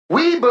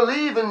We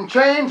believe in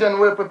change and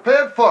we're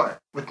prepared for it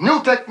with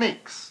new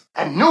techniques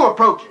and new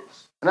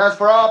approaches. And as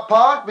for our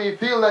part, we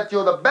feel that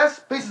you're the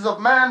best pieces of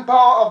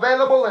manpower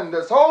available in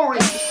this whole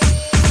region.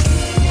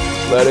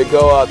 Let it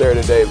go out there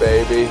today,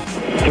 baby.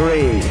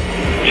 3,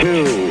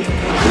 2, 1.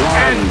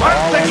 And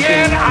once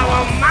again,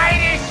 our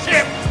mighty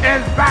ship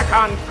is back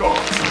on course.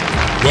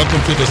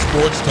 Welcome to the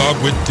Sports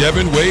Talk with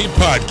Devin Wade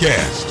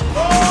podcast.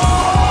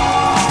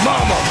 Oh,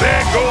 mama,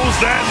 there goes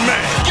that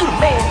man. You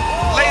man.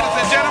 Ladies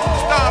and gentlemen, the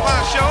star of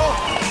our show.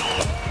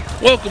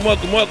 Welcome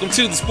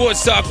to the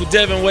Sports Talk with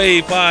Devin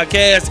Wade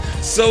podcast.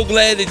 So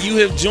glad that you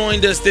have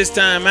joined us this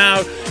time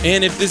out.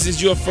 And if this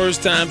is your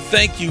first time,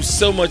 thank you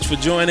so much for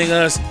joining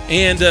us.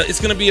 And it's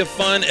going to be a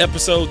fun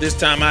episode this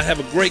time. I have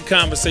a great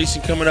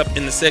conversation coming up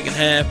in the second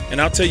half,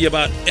 and I'll tell you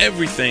about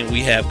everything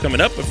we have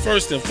coming up. But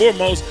first and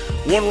foremost, I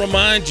want to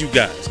remind you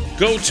guys,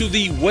 go to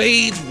the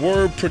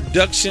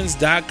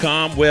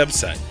WadesWordProductions.com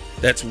website.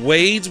 That's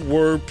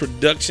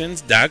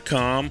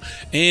WadesWordProductions.com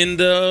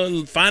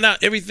and find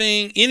out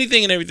anything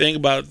and everything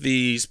about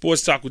the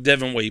Sports Talk with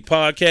Devin Wade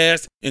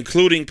podcast,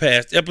 including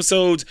past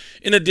episodes.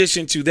 In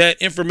addition to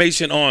that,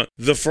 information on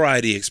the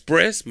Friday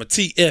Express, my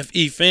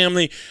TFE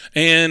family,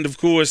 and of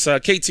course,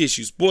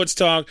 KTSU Sports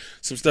Talk,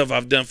 some stuff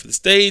I've done for the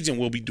stage and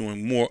we'll be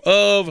doing more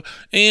of,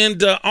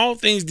 and all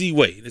things D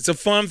Wade. It's a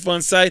fun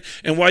site.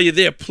 And while you're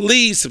there,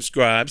 please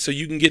subscribe so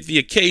you can get the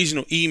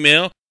occasional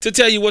email to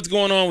tell you what's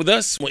going on with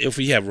us, if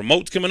we have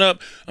remotes coming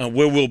up,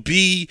 where we'll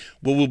be,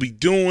 what we'll be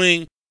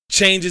doing,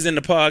 changes in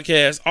the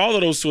podcast, all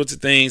of those sorts of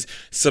things.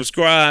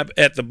 Subscribe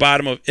at the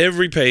bottom of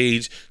every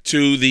page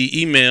to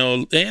the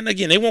email. And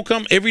again, they won't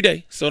come every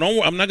day, so don't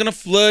worry. I'm not going to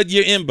flood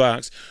your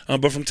inbox,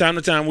 but from time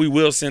to time, we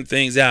will send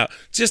things out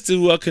just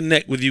to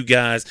connect with you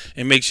guys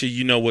and make sure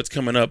you know what's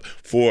coming up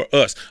for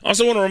us.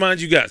 Also want to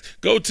remind you guys,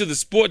 go to the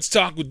Sports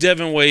Talk with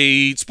Devin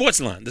Wade Sports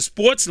Line. The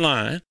Sports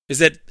Line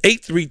is at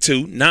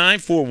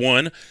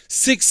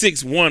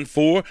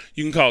 832-941-6614.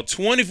 You can call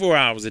 24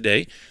 hours a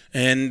day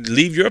and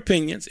leave your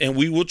opinions, and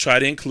we will try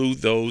to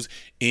include those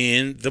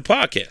in the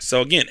podcast.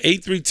 So again,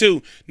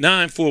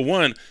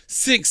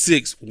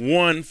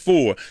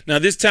 832-941-6614. Now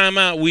this time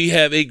out, we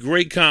have a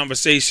great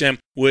conversation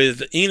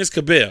with Enos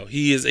Cabell.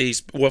 He is a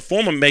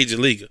former major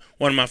leaguer,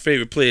 one of my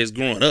favorite players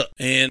growing up,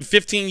 and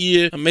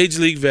 15-year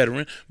major league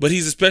veteran, but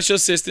he's a special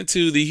assistant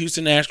to the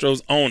Houston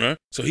Astros owner.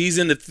 So he's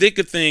in the thick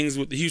of things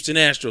with the Houston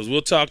Astros.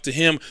 We'll talk to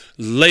him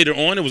later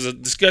on. It was a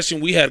discussion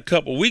we had a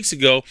couple weeks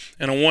ago,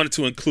 and I wanted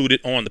to include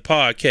it on the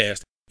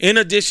podcast. In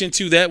addition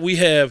to that, we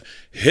have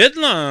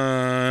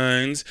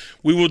headlines.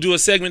 We will do a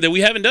segment that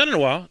we haven't done in a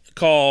while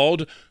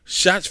called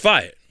Shots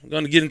Fired. We're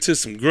going to get into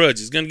some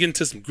grudges,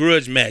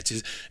 grudge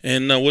matches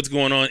and what's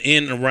going on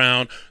in and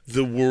around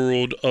the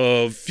world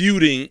of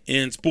feuding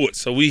in sports.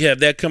 So we have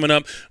that coming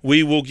up.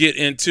 We will get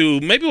into,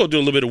 maybe we'll do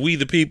a little bit of We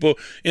the People.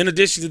 In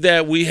addition to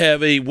that, we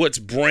have a What's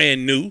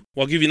Brand New.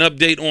 I'll give you an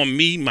update on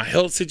me, my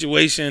health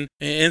situation,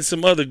 and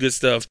some other good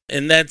stuff.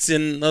 And that's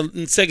in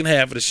the second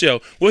half of the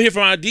show. We'll hear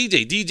from our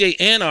DJ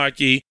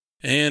Anarchy.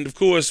 And, of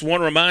course,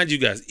 want to remind you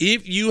guys,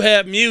 if you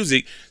have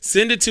music,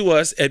 send it to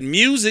us at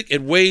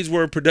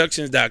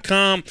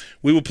music@wadeswordproductions.com.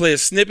 We will play a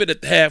snippet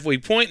at the halfway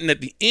point, and at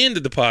the end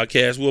of the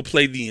podcast, we'll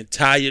play the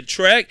entire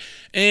track.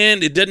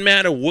 And it doesn't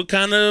matter what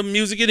kind of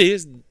music it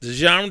is. The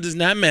genre does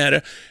not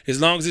matter as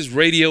long as it's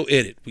radio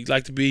edit. We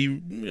like to be,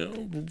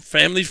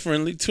 family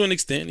friendly to an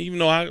extent, even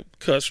though I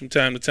cuss from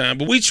time to time.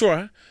 But we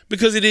try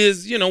because it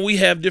is, we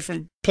have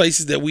different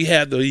places that we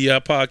have the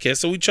podcast.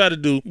 So we try to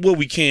do what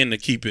we can to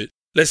keep it,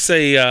 let's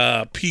say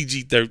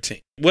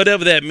PG-13,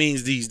 whatever that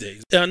means these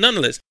days.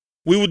 Nonetheless,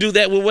 we will do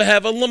that. We will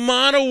have a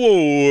Lamont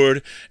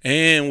Award,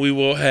 and we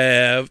will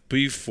have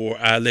Before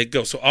I Let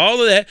Go. So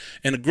all of that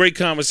and a great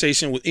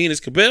conversation with Enos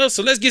Cabell.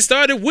 So let's get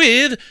started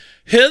with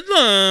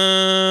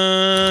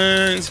headlines.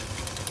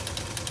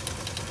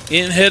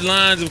 In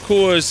headlines, of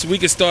course, we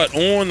can start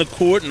on the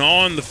court and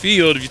on the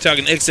field if you're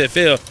talking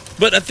XFL.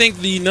 But I think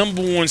the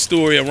number one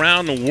story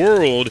around the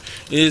world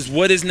is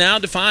what is now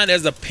defined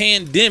as a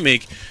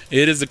pandemic.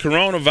 It is the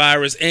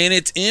coronavirus and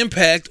its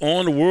impact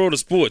on the world of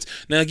sports.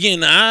 Now,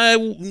 again, I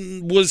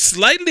was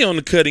slightly on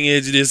the cutting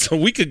edge of this a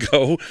week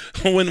ago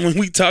when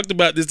we talked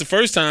about this the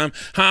first time,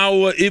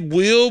 how it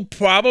will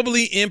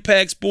probably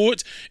impact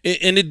sports.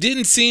 And it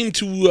didn't seem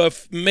to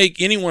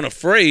make anyone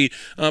afraid.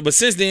 But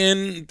since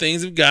then,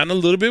 things have gotten a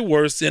little bit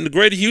worse. In the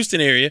greater Houston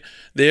area,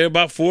 there are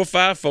about 4 or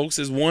 5 folks.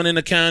 There's one in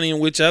the county in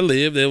which I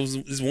live.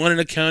 There's one in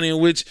the county in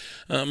which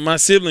my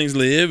siblings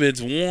live.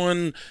 It's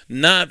one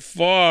not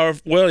far.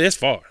 Well, it's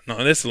far.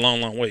 No, that's a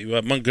long, long way.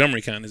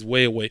 Montgomery County is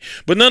way away.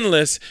 But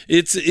nonetheless,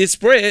 it's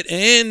spread.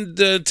 And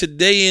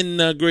today in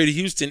greater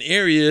Houston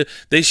area,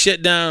 they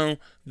shut down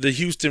the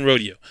Houston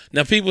Rodeo.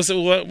 Now, people say,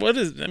 what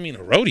is, I mean,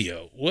 a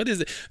rodeo? What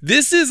is it?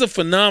 This is a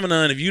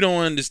phenomenon, if you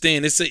don't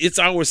understand. It's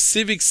our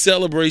civic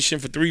celebration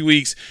for 3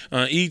 weeks,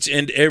 each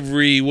and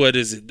every,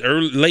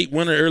 late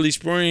winter, early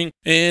spring.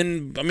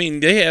 And, I mean,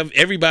 they have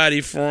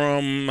everybody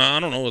from,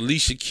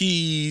 Alicia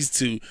Keys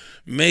to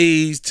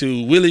Mays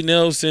to Willie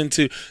Nelson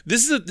to,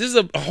 this is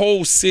a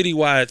whole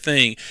citywide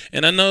thing.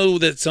 And I know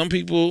that some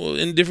people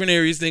in different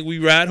areas think we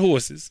ride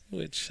horses,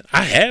 which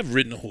I have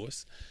ridden a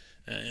horse.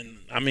 And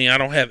I mean, I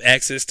don't have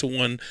access to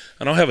one.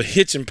 I don't have a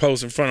hitching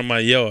post in front of my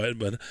yard,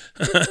 but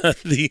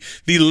the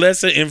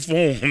lesser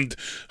informed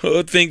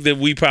think that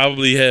we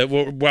probably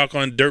walk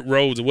on dirt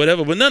roads or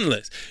whatever. But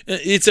nonetheless,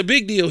 it's a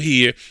big deal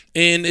here,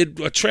 and it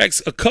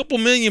attracts a couple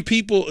million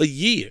people a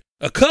year.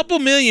 A couple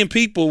million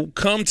people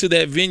come to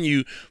that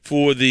venue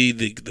for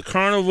the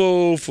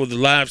carnival, for the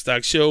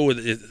livestock show, where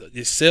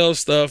it sells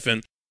stuff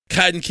and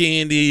cotton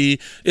candy.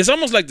 It's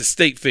almost like the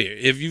state fair.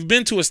 If you've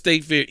been to a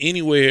state fair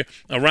anywhere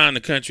around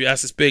the country, I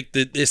suspect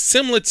that it's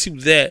similar to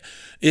that.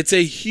 It's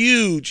a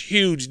huge,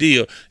 huge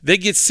deal. They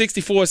get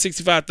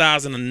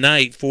 $65,000 a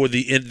night for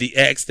the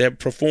acts that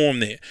perform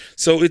there.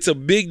 So it's a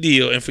big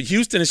deal. And for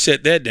Houston to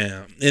shut that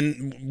down,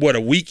 and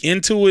a week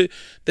into it,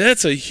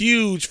 that's a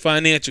huge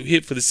financial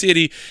hit for the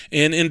city.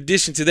 And in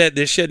addition to that,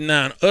 they're shutting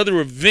down other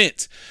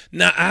events.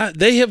 Now,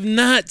 they have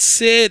not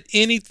said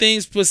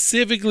anything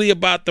specifically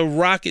about the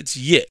Rockets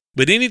yet,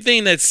 but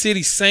anything that's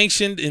city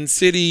sanctioned and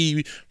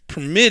city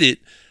permitted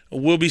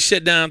will be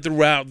shut down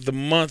throughout the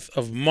month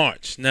of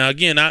March. Now,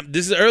 again,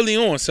 this is early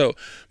on, so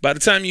by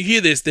the time you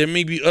hear this, there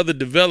may be other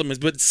developments.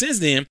 But since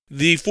then,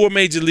 the 4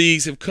 major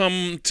leagues have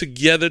come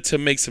together to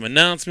make some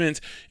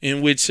announcements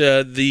in which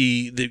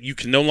you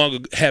can no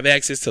longer have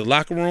access to the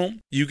locker room.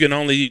 You can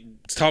only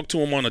talk to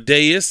them on a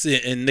dais,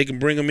 and they can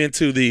bring them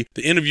into the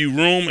interview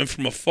room. And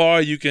from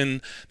afar, you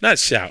can not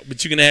shout,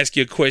 but you can ask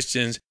your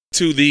questions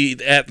to the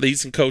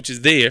athletes and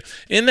coaches there.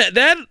 And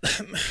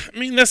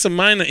that's a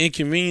minor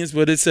inconvenience,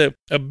 but it's a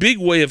big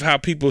way of how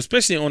people,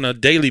 especially on a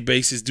daily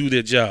basis, do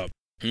their job.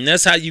 And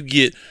that's how you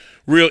get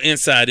real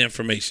inside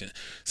information.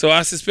 So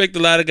I suspect a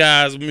lot of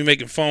guys will be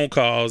making phone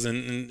calls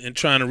and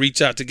trying to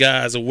reach out to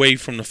guys away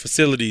from the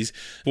facilities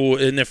or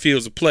in their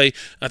fields of play.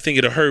 I think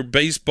it'll hurt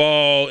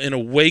baseball in a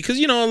way because,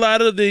 a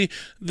lot of the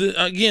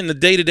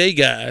day-to-day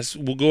guys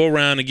will go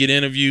around and get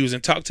interviews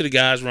and talk to the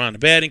guys around the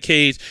batting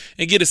cage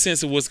and get a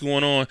sense of what's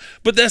going on.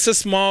 But that's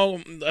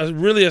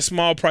really a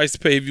small price to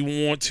pay if you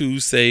want to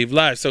save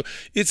lives. So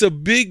it's a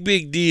big,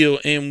 big deal,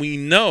 and we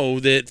know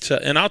that,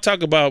 and I'll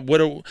talk about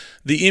the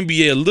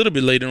NBA a little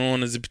bit later on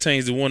as it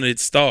pertains to one of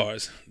its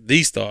stars,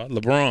 the star,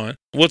 LeBron.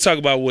 We'll talk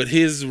about what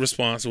his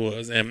response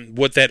was and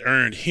what that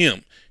earned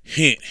him.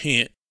 Hint,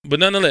 hint. But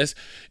nonetheless,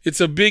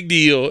 it's a big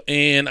deal,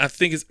 and I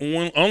think it's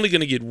only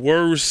going to get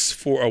worse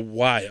for a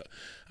while.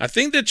 I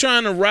think they're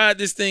trying to ride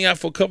this thing out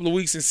for a couple of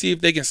weeks and see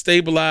if they can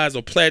stabilize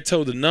or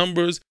plateau the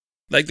numbers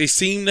like they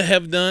seem to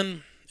have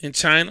done in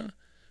China.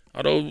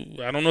 Although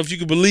I don't know if you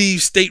can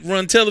believe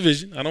state-run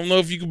television. I don't know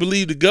if you can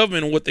believe the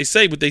government and what they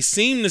say, but they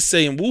seem to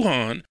say in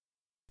Wuhan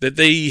that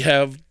they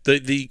have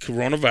the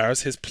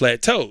coronavirus has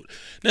plateaued.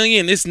 Now,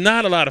 again, it's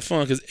not a lot of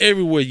fun because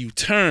everywhere you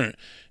turn,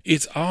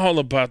 it's all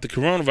about the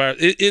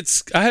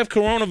coronavirus. I have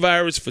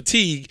coronavirus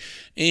fatigue,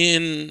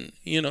 and,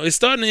 it's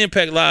starting to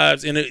impact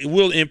lives, and it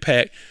will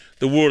impact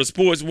the world of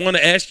sports. I want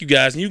to ask you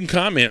guys, and you can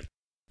comment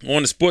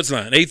on the sports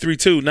line,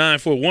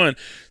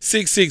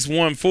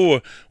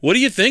 832-941-6614. What do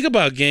you think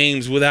about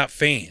games without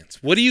fans?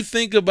 What do you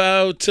think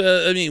about,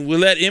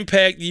 will that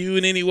impact you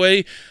in any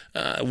way?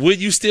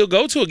 Would you still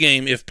go to a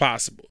game if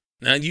possible?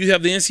 Now, you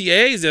have the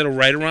NCAAs that are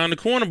right around the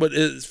corner, but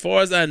as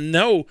far as I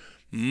know,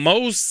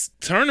 most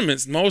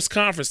conference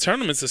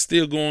tournaments are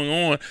still going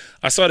on.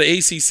 I saw the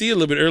ACC a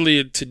little bit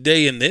earlier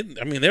today, and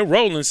they're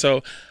rolling.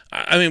 So,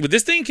 but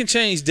this thing can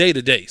change day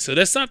to day. So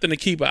that's something to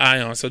keep an eye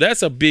on. So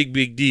that's a big,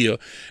 big deal.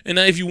 And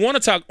if you want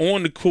to talk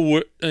on the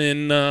court,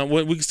 and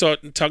we can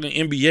start talking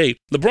NBA,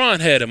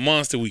 LeBron had a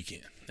monster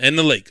weekend, and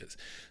the Lakers.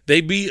 They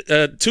beat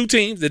 2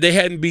 teams that they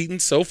hadn't beaten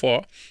so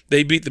far.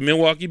 They beat the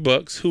Milwaukee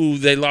Bucks, who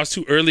they lost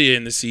to earlier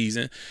in the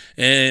season.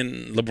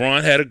 And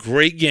LeBron had a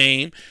great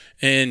game.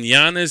 And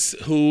Giannis,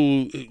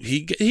 who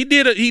he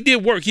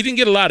did work. He didn't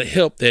get a lot of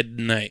help that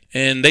night,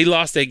 and they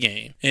lost that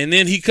game. And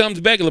then he comes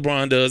back,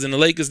 LeBron does, and the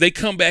Lakers, they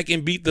come back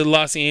and beat the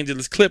Los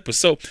Angeles Clippers.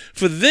 So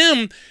for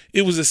them,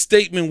 it was a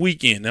statement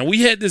weekend. Now,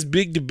 we had this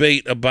big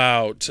debate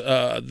about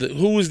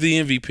who was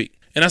the MVP.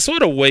 And I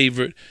sort of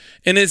wavered,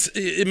 and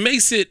it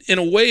makes it, in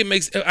a way,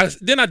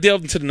 then I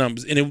delved into the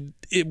numbers, and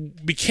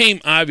it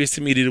became obvious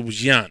to me that it was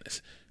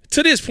Giannis.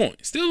 To this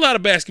point, still a lot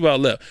of basketball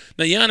left.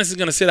 Now, Giannis is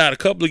going to sit out a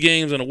couple of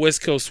games on a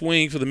West Coast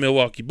swing for the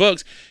Milwaukee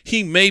Bucks.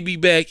 He may be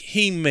back.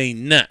 He may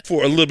not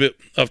for a little bit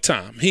of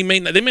time. They may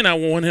not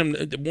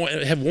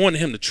have wanted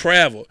him to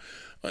travel,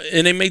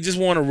 and they may just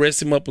want to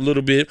rest him up a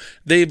little bit.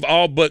 They've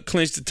all but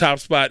clinched the top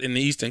spot in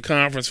the Eastern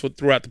Conference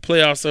throughout the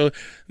playoffs, so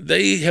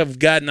they have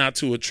gotten out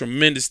to a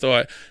tremendous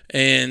start.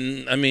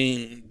 And,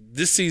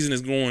 this season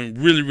is going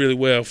really, really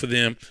well for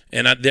them,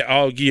 and they're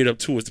all geared up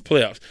towards the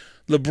playoffs.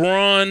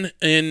 LeBron,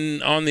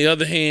 and on the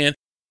other hand,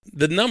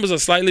 The numbers are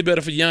slightly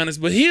better for Giannis,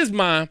 but here's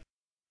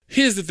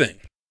the thing.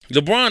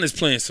 LeBron is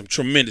playing some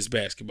tremendous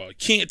basketball. You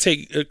can't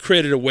take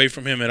credit away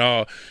from him at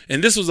all.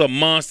 And this was a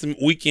monster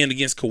weekend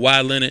against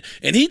Kawhi Leonard,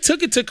 and he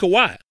took it to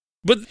Kawhi.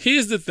 But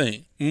here's the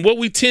thing. What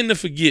we tend to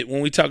forget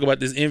when we talk about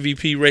this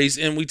MVP race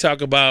and we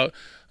talk about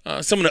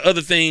some of the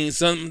other things,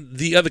 some of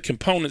the other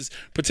components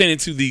pertaining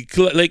to the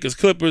Lakers,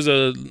 Clippers,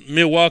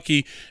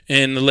 Milwaukee,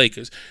 and the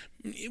Lakers.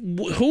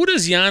 Who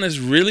does Giannis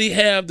really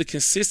have to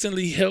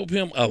consistently help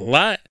him a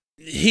lot?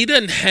 He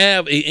doesn't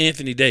have a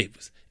Anthony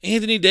Davis.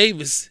 Anthony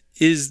Davis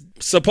is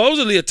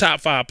supposedly a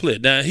top 5 player.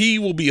 Now, he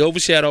will be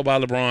overshadowed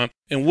by LeBron,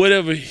 and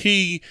whatever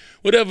he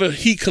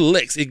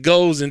collects, it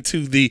goes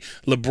into the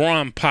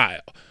LeBron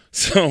pile.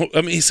 So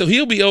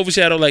he'll be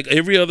overshadowed like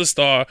every other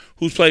star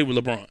who's played with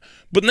LeBron.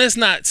 But let's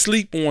not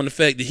sleep on the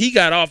fact that he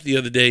got off the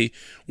other day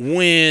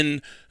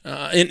when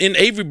and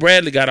Avery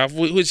Bradley got off,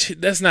 which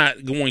that's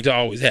not going to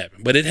always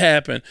happen, but it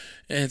happened.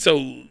 And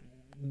so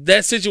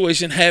that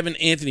situation, having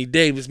Anthony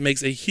Davis,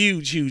 makes a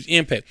huge, huge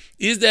impact.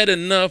 Is that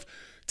enough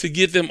to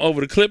get them over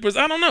the Clippers?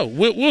 I don't know.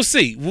 We'll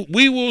see.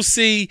 We will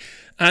see.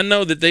 I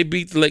know that they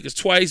beat the Lakers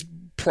twice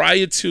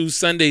prior to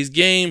Sunday's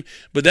game,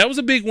 but that was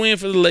a big win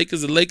for the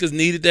Lakers. The Lakers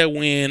needed that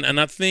win, and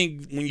I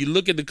think when you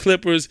look at the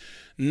Clippers,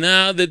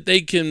 now that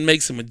they can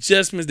make some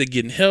adjustments, they're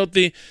getting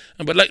healthy.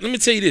 But let me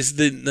tell you this,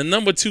 the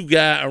number 2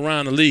 guy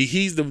around the league,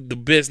 he's the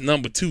best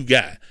number 2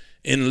 guy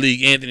in the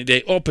league, Anthony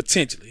Davis, or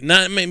potentially.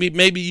 Not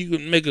maybe you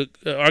can make an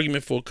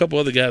argument for a couple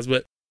other guys,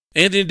 but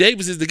Anthony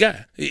Davis is the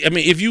guy. I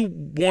mean, if you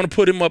want to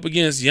put him up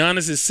against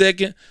Giannis'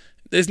 second,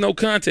 there's no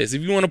contest.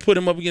 If you want to put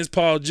him up against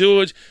Paul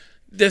George,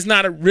 there's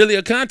not really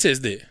a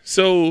contest there.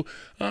 So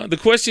the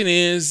question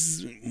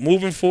is,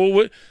 moving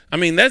forward, I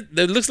mean, that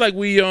looks like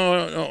we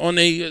are on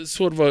a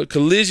sort of a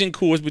collision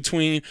course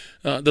between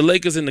the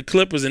Lakers and the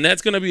Clippers, and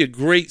that's going to be a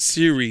great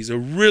series, a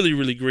really,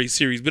 really great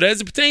series. But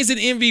as it pertains to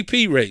the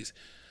MVP race,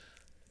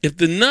 if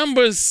the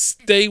numbers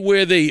stay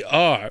where they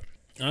are,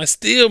 I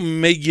still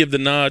may give the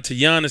nod to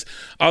Giannis,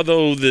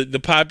 although the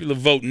popular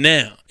vote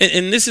now,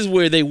 and this is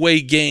where they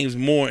weigh games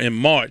more in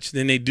March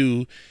than they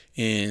do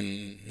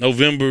in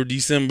November,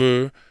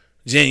 December,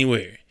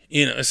 January.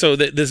 So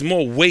there's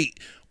more weight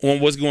on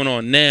what's going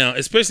on now,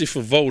 especially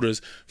for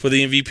voters for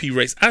the MVP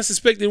race. I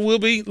suspect it will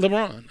be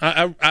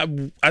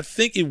LeBron. I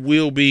think it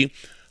will be.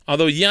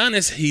 Although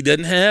Giannis, he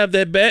doesn't have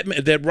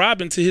that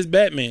Robin to his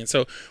Batman.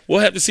 So we'll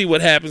have to see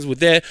what happens with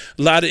that.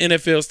 A lot of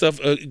NFL stuff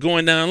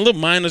going down, a little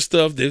minor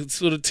stuff. The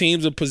sort of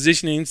teams are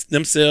positioning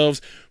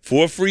themselves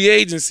for free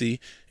agency,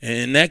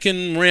 and that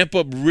can ramp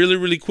up really,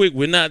 really quick.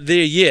 We're not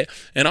there yet.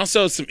 And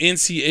also some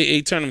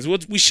NCAA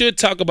tournaments. We should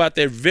talk about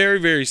that very,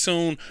 very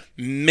soon,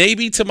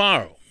 maybe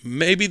tomorrow.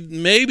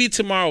 Maybe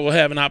tomorrow we'll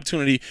have an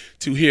opportunity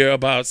to hear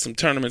about some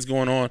tournaments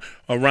going on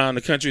around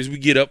the country as we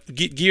get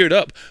geared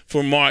up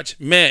for March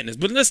Madness.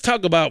 But let's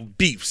talk about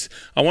beefs.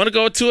 I want to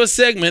go to a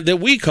segment that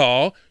we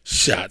call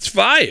Shots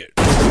Fired.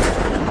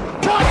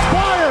 Shots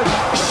fired!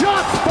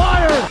 Shots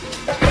fired!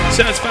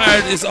 Shots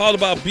Fired is all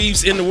about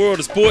beefs in the world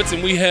of sports,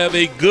 and we have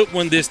a good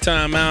one this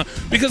time out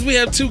because we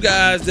have 2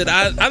 guys that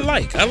I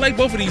like. I like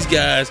both of these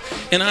guys,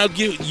 and I'll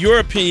give your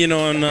opinion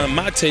on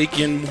my take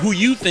and who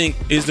you think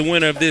is the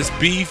winner of this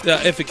beef.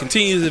 If it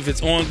continues, if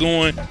it's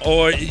ongoing,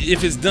 or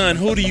if it's done,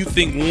 who do you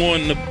think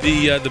won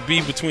the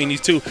beef between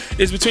these two?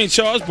 It's between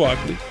Charles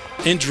Barkley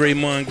and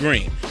Draymond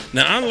Green.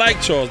 Now, I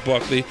like Charles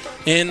Barkley,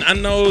 and I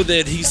know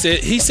that he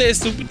says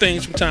stupid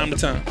things from time to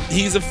time.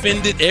 He's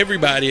offended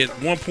everybody at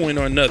one point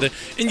or another,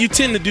 and you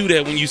tend to do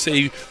that when you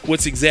say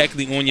what's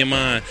exactly on your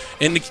mind.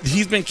 And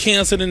he's been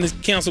canceled in this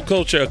cancel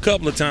culture a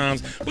couple of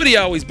times, but he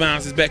always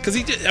bounces back because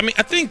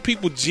I think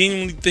people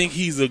genuinely think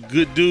he's a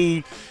good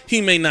dude.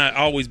 He may not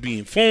always be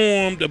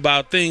informed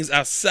about things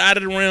outside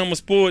of the realm of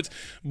sports,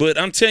 but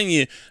I'm telling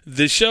you,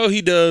 the show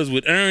he does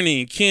with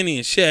Ernie and Kenny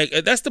and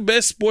Shaq, that's the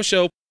best sports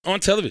show on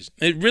television.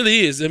 It really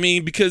is. I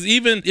mean, because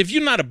even if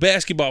you're not a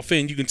basketball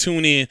fan, you can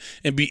tune in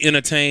and be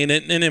entertained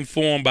and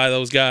informed by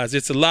those guys.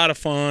 It's a lot of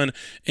fun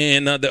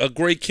and a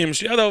great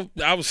chemistry. Although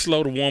I was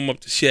slow to warm up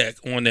to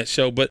Shaq on that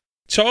show, but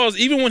Charles,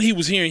 even when he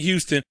was here in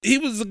Houston, he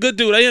was a good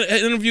dude. I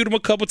interviewed him a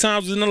couple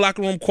times, was in the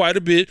locker room quite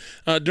a bit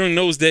during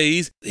those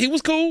days. He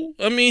was cool.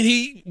 I mean,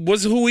 he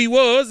was who he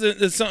was.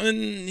 It's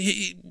something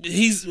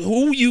he's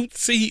who you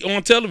see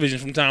on television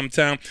from time to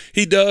time.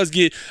 He does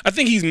I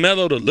think he's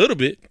mellowed a little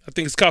bit. I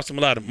think it's cost him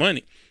a lot of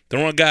money to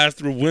run guys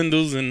through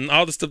windows and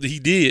all the stuff that he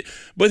did.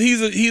 But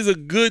he's a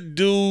good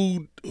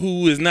dude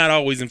who is not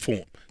always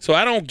informed. So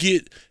I don't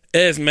get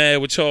as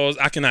mad with Charles.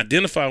 I can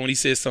identify when he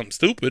says something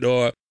stupid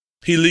or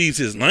he leaves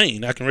his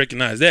lane. I can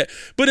recognize that.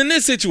 But in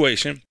this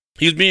situation,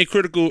 he's being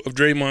critical of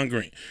Draymond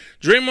Green.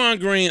 Draymond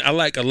Green, I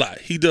like a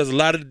lot. He does a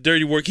lot of the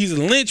dirty work. He's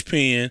a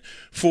linchpin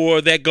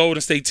for that Golden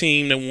State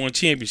team that won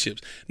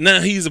championships. Now,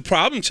 he's a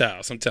problem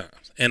child sometimes.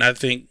 And I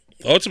think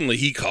ultimately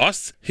he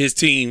cost his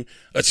team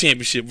a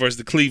championship versus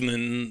the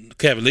Cleveland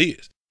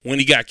Cavaliers when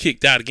he got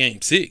kicked out of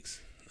Game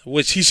 6,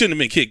 which he shouldn't have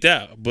been kicked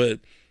out,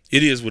 but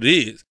it is what it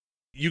is.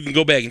 You can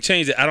go back and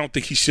change it. I don't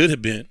think he should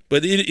have been,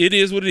 but it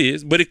is what it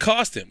is. But it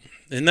cost him.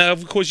 And now,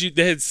 of course,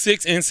 they had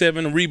 6 and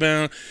 7 to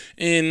rebound,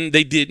 and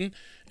they didn't.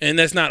 And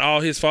that's not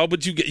all his fault.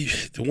 But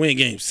to win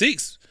Game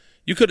 6,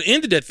 you could have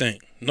ended that thing.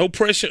 No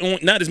pressure on,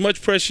 not as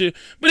much pressure.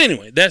 But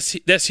anyway,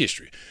 that's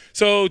history.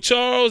 So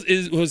Charles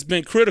has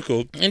been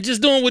critical and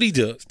just doing what he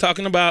does,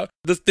 talking about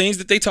the things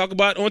that they talk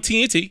about on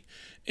TNT.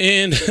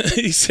 And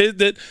he said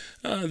that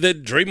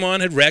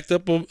Draymond had racked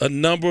up a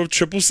number of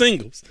triple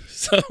singles.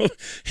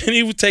 And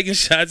he was taking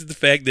shots at the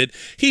fact that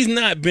he's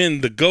not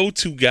been the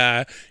go-to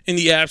guy in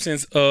the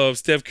absence of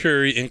Steph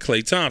Curry and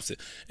Klay Thompson.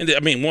 And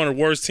one of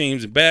the worst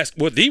teams in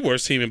basketball, the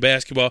worst team in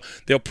basketball.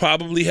 They'll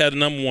probably have the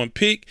number 1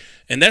 pick,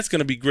 and that's going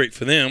to be great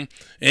for them.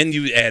 And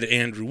you add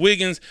Andrew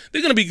Wiggins,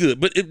 they're going to be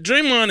good. But if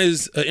Draymond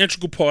is an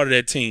integral part of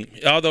that team,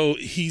 although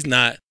he's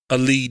not a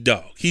lead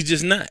dog. He's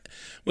just not.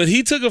 But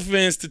he took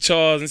offense to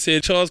Charles and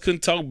said Charles couldn't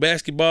talk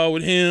basketball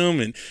with him,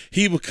 and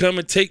he would come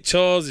and take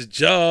Charles'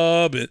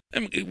 job,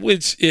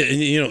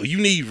 you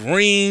need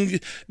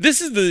rings.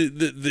 This is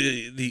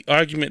the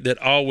argument that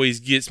always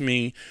gets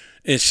me.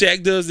 And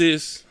Shaq does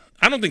this.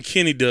 I don't think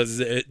Kenny does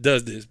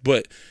this,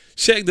 but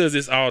Shaq does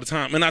this all the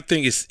time, and I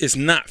think it's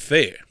not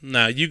fair.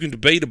 Now, you can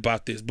debate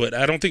about this, but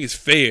I don't think it's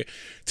fair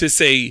to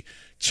say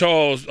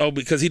Charles,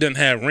 because he doesn't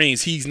have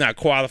rings, he's not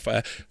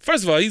qualified.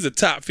 First of all, he's a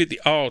top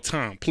 50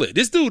 all-time player.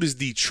 This dude is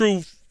the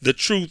truth.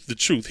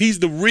 He's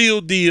the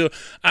real deal.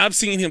 I've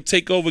seen him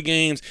take over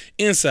games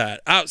inside,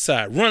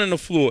 outside, running the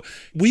floor.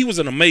 He was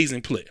an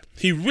amazing player.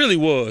 He really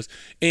was.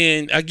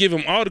 And I give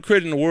him all the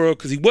credit in the world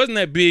because he wasn't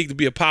that big to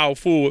be a power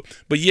forward,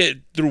 but yet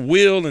through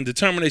will and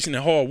determination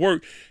and hard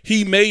work,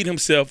 he made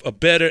himself a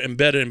better and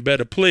better and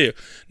better player.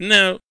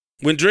 Now,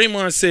 when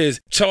Draymond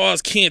says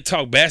Charles can't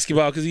talk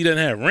basketball because he doesn't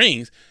have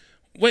rings,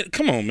 wait,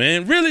 come on,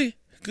 man. Really?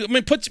 I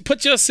mean,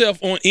 put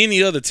yourself on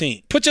any other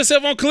team. Put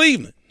yourself on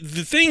Cleveland.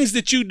 The things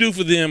that you do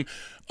for them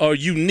are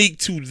unique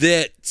to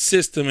that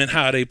system and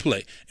how they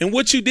play. And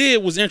what you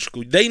did was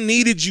integral. They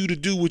needed you to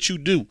do what you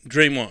do,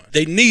 Draymond.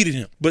 They needed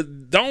him.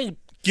 But don't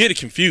get it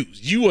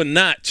confused. You are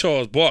not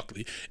Charles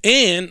Barkley.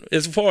 And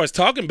as far as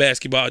talking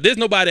basketball, there's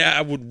nobody I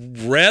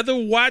would rather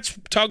watch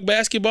talk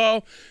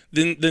basketball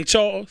than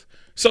Charles.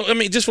 So, I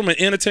mean, just from an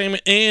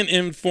entertainment and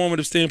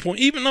informative standpoint,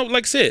 even though,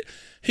 like I said,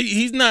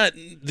 he's not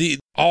the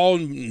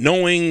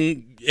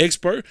all-knowing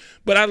expert,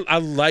 but I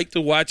like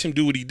to watch him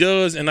do what he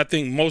does, and I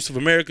think most of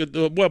America,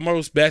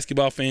 most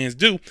basketball fans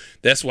do.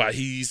 That's why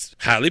he's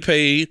highly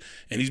paid,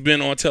 and he's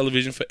been on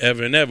television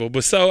forever and ever.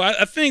 But so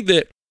I think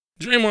that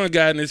Draymond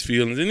got in his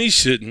feelings, and he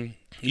shouldn't.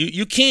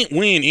 You can't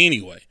win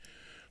anyway.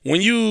 When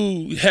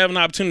you have an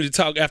opportunity to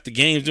talk after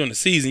games during the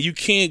season, you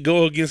can't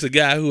go against a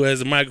guy who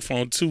has a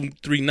microphone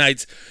 2-3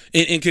 nights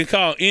and can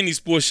call any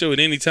sports show at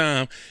any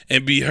time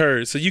and be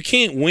heard. So you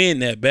can't win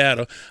that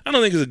battle. I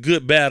don't think it's a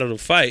good battle to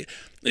fight.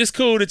 It's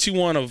cool that you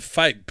want to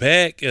fight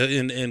back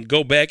and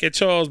go back at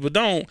Charles, but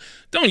don't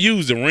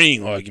use the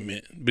ring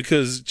argument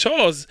because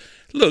Charles,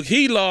 look,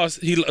 he lost.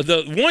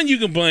 The one you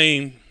can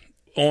blame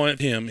on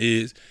him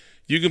is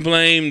you can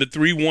blame the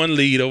 3-1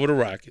 lead over the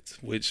Rockets,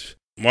 which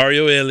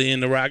Mario Elie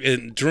and the Rocket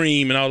and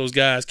Dream and all those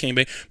guys came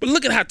back. But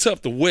look at how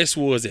tough the West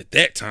was at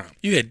that time.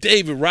 You had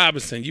David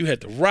Robinson. You had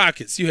the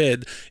Rockets. You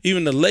had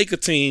even the Laker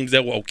teams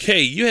that were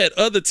okay. You had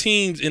other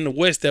teams in the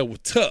West that were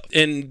tough.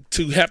 And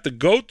to have to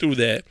go through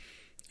that,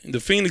 the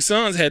Phoenix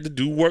Suns had to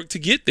do work to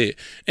get there.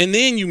 And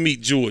then you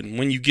meet Jordan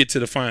when you get to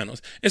the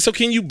finals. And so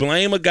can you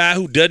blame a guy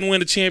who doesn't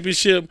win a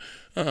championship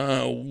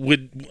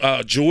with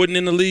Jordan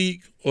in the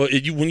league? Or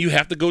when you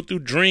have to go through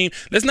Dream?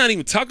 Let's not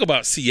even talk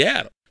about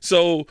Seattle.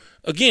 So,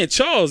 again,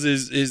 Charles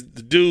is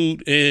the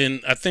dude,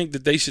 and I think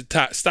that they should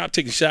stop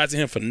taking shots at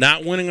him for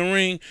not winning a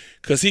ring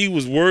because he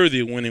was worthy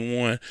of winning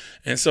one.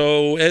 And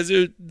so, as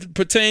it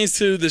pertains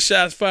to the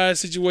shots fired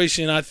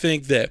situation, I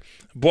think that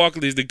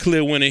Barkley is the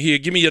clear winner here.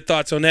 Give me your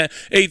thoughts on that.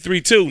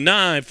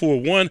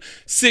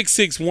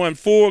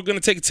 832-941-6614. Going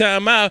to take a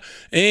time out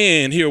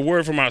and hear a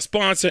word from our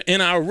sponsor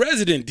and our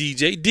resident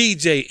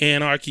DJ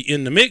Anarchy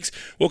in the mix.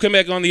 We'll come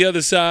back on the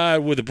other side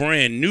with a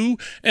brand new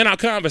and our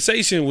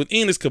conversation with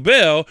Enos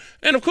Cabell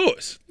and, of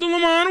course, the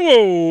Lamont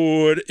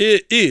Award.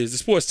 It is the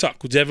Sports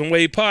Talk with Devin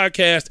Wade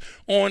podcast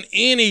on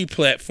any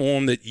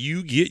platform that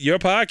you get your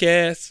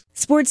podcasts.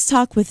 Sports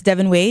Talk with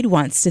Devin Wade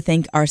wants to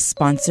thank our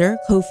sponsor,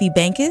 Kofi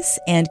Bankis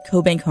and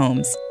CoBank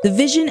Homes. The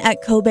vision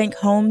at CoBank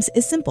Homes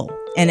is simple,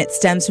 and it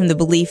stems from the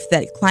belief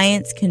that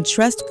clients can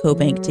trust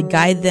CoBank to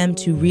guide them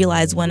to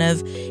realize one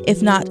of,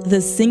 if not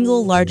the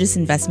single largest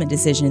investment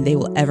decision they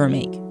will ever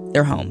make,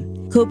 their home.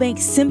 CoBank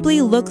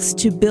simply looks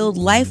to build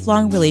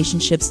lifelong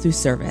relationships through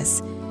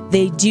service.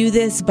 They do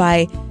this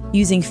by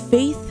using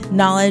faith,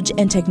 knowledge,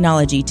 and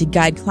technology to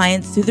guide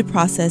clients through the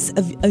process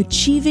of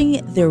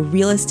achieving their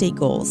real estate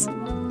goals.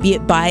 Be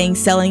it buying,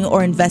 selling,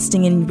 or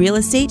investing in real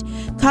estate,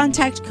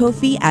 contact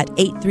Kofi at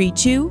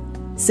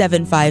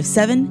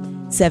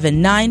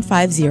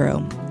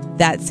 832-757-7950.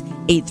 That's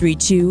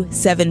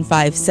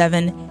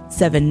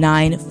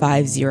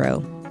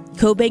 832-757-7950.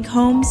 CoBank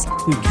Homes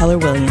through Keller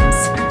Williams.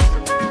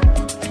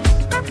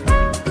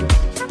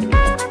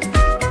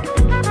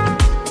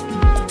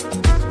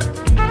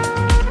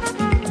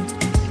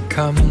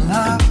 Come,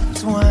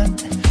 loved one,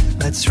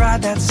 let's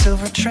ride that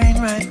silver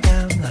train right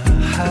down the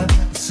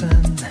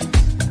Hudson.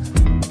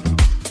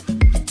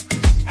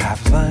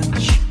 Have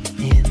lunch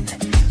in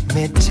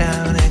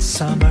Midtown, it's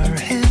summer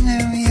in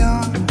New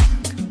York.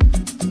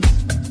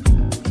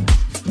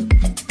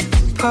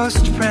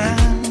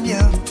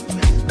 Postprandial,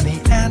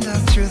 meander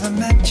through the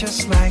Met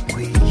just like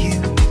we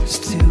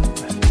used to.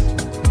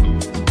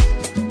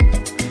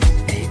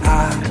 The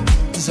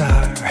odds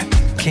are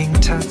King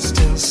Tut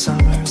still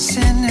summers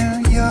in New York.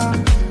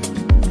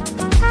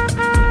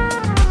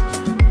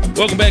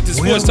 Welcome back to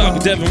Sports Talk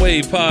with Devin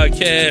Wade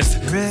podcast.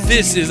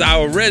 This is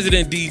our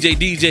resident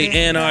DJ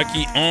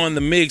Anarchy on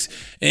the mix.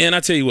 And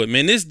I tell you what,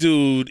 man, this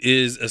dude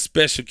is a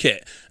special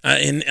cat.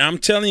 And I'm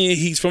telling you,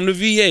 he's from the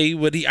VA,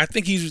 but I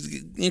think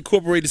he's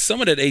incorporated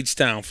some of that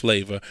H-Town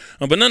flavor.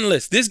 But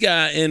nonetheless, this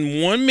guy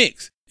in one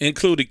mix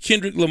included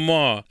Kendrick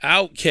Lamar,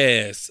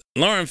 Outkast,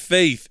 Lauren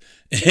Faith,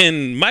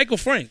 and Michael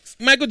Franks,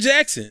 Michael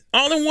Jackson,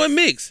 all in one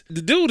mix. The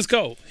dude is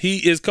cold. He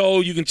is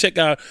cold. You can check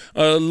out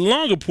a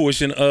longer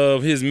portion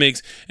of his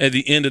mix at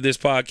the end of this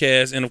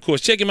podcast. And, of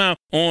course, check him out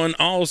on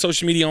all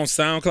social media on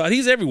SoundCloud.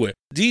 He's everywhere.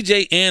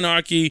 DJ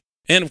Anarchy.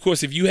 And, of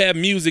course, if you have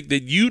music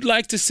that you'd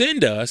like to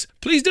send us,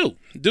 please do.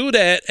 Do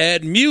that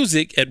at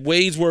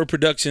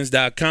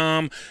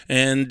music@wadeswordproductions.com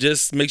and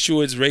just make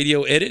sure it's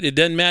radio edit. It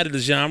doesn't matter the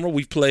genre.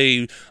 We've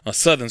played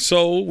Southern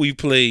Soul. We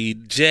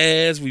played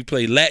jazz. We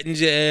played Latin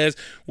jazz.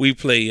 We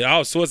played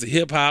all sorts of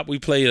hip-hop. We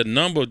played a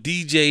number of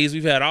DJs.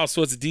 We've had all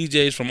sorts of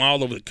DJs from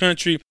all over the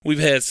country. We've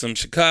had some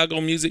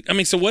Chicago music. I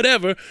mean, so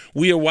whatever,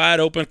 we are wide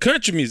open.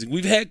 Country music.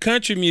 We've had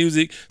country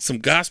music, some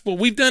gospel.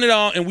 We've done it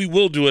all, and we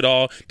will do it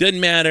all. Doesn't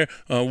matter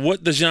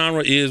what the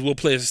genre is. We'll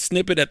play a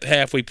snippet at the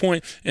halfway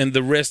point and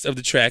the rest of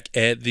the track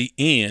at the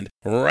end.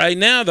 Right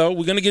now, though,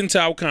 we're going to get into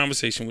our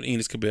conversation with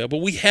Enos Cabell, but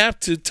we have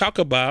to talk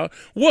about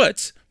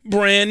what's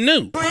brand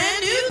new.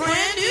 Brand new.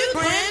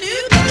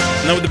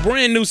 Now, the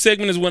brand new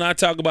segment is when I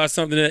talk about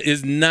something that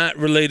is not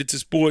related to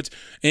sports,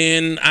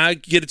 and I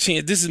get a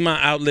chance. This is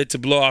my outlet to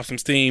blow off some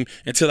steam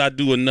until I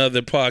do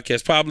another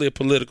podcast, probably a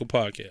political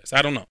podcast.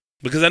 I don't know.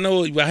 Because I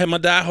know I have my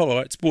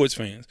diehard sports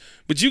fans,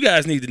 but you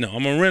guys need to know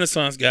I'm a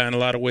Renaissance guy in a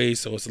lot of ways,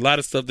 so it's a lot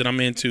of stuff that I'm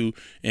into,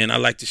 and I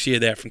like to share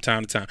that from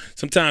time to time.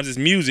 Sometimes it's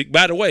music.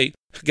 By the way,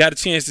 got a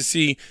chance to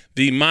see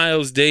the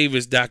Miles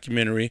Davis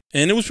documentary,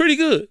 and it was pretty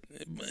good.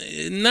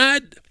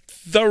 Not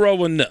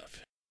thorough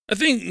enough. I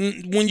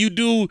think when you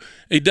do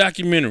a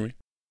documentary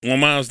on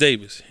Miles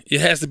Davis,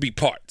 it has to be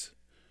parts.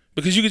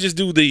 Because you could just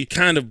do the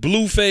kind of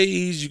blue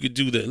phase, you could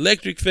do the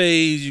electric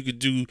phase, you could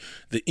do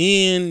the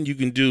end, you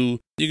can do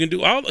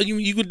all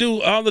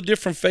the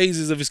different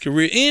phases of his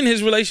career and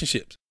his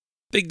relationships.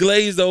 They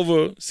glazed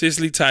over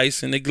Cicely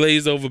Tyson, they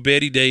glazed over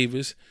Betty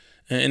Davis,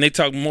 and they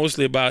talked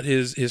mostly about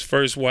his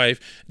first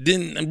wife.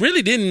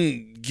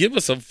 Didn't give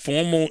us a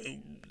formal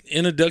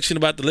introduction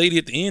about the lady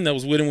at the end that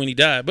was with him when he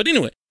died. But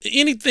anyway,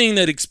 anything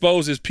that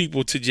exposes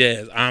people to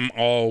jazz, I'm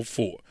all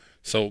for.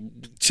 So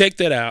check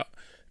that out.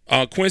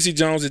 Quincy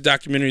Jones'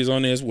 documentary is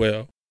on there as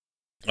well.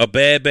 A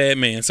Bad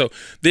Man. So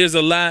there's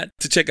a lot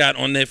to check out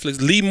on Netflix.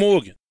 Lee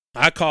Morgan.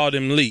 I called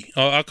him Lee.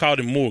 I called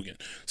him Morgan.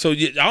 So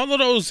all of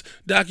those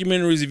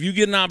documentaries, if you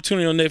get an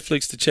opportunity on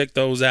Netflix to check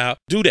those out,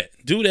 do that.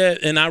 Do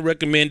that, and I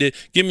recommend it.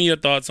 Give me your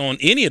thoughts on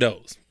any of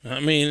those. I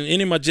mean,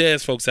 any of my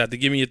jazz folks out there,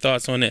 give me your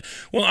thoughts on that.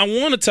 Well, I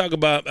want to talk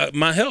about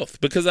my health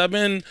because I've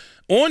been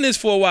on this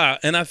for a while,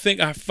 and I think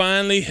I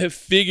finally have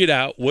figured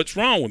out what's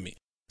wrong with me.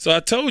 So I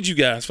told you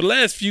guys for the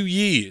last few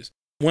years,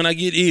 when I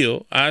get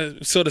ill, I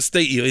sort of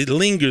stay ill. It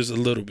lingers a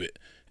little bit.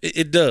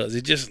 It does.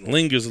 It just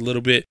lingers a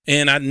little bit.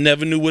 And I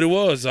never knew what it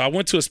was. So I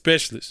went to a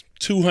specialist,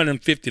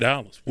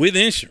 $250 with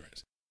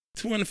insurance.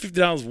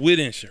 $250 with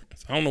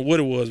insurance. I don't know what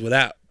it was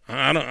without.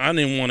 I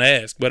didn't want to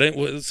ask.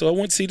 So I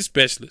went to see the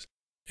specialist.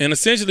 And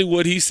essentially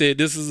what he said,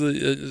 this is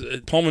a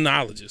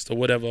pulmonologist or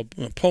whatever,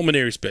 a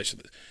pulmonary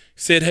specialist.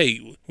 He said,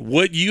 hey,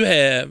 what you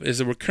have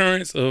is a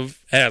recurrence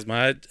of asthma.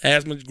 I had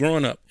asthma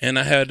growing up, and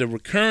I had a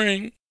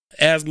recurring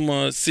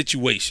asthma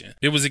situation.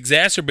 It was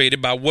exacerbated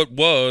by what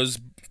was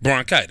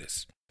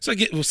bronchitis.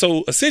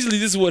 So essentially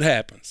this is what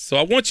happens. So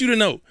I want you to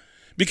know,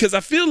 because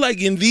I feel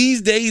like in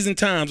these days and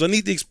times, I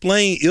need to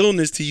explain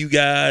illness to you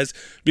guys,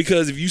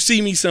 because if you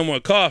see me somewhere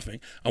coughing,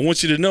 I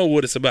want you to know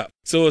what it's about.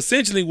 So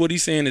essentially what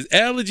he's saying is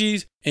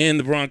allergies and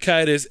the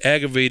bronchitis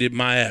aggravated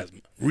my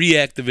asthma,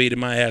 reactivated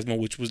my asthma,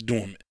 which was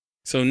dormant.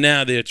 So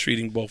now they're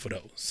treating both of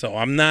those. So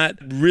I'm not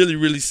really,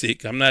 really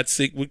sick. I'm not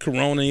sick with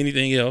corona or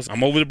anything else.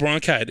 I'm over the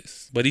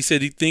bronchitis. But he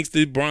said he thinks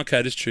the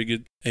bronchitis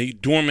triggered a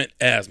dormant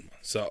asthma.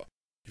 So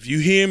if you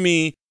hear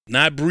me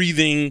not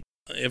breathing,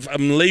 if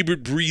I'm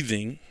labored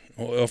breathing,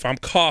 or if I'm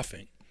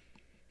coughing,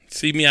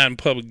 see me out in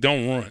public,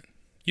 don't run.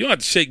 You don't have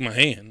to shake my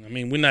hand. I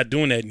mean, we're not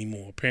doing that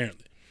anymore,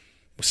 apparently.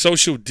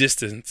 Social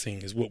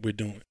distancing is what we're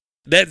doing.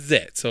 That's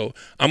that. So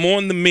I'm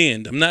on the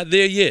mend. I'm not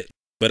there yet.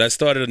 But I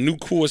started a new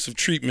course of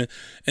treatment,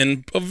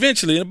 and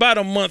eventually, in about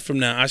a month from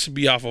now, I should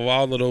be off of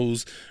all of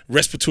those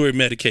respiratory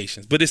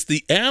medications. But it's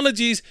the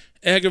allergies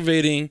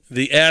aggravating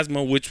the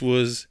asthma, which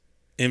was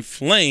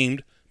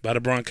inflamed by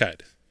the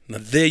bronchitis. Now,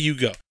 there you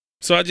go.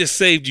 So I just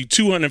saved you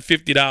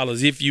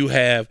 $250 if you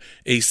have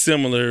a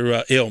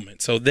similar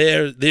ailment. So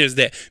there's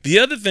that. The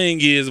other thing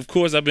is, of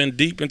course, I've been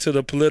deep into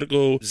the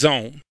political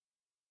zone,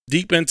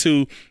 deep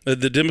into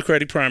the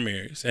Democratic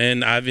primaries,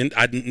 and I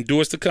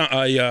endorsed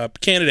a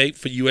candidate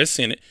for U.S.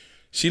 Senate.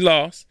 She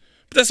lost,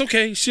 but that's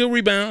okay. She'll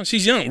rebound.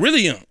 She's young,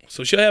 really young,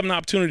 so she'll have an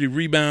opportunity to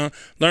rebound,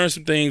 learn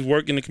some things,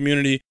 work in the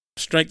community,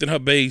 strengthen her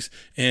base,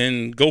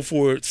 and go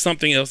for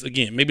something else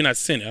again. Maybe not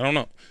Senate. I don't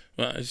know.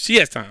 She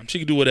has time. She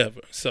can do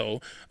whatever.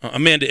 So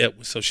Amanda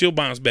Edwards. So she'll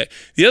bounce back.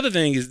 The other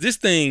thing is this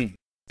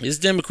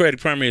Democratic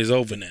primary is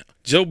over now.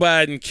 Joe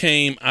Biden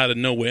came out of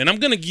nowhere. And I'm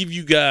going to give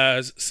you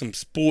guys some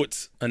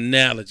sports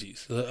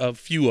analogies, a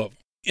few of them.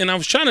 And I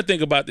was trying to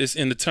think about this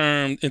in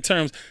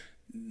terms,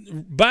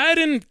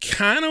 Biden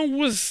kind of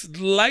was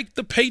like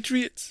the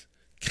Patriots.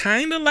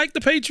 Kind of like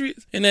the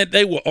Patriots in that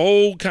they were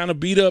old, kind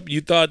of beat up.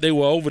 You thought they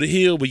were over the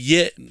hill, but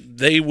yet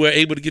they were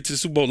able to get to the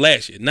Super Bowl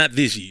last year, not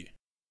this year.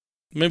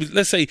 Maybe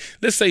let's say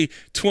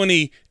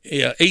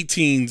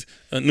 2018's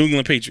New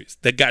England Patriots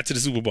that got to the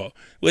Super Bowl,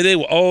 where they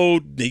were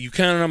old, you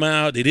counted them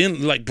out. They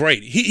didn't like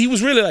Brady. He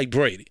was really like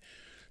Brady,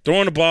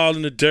 throwing the ball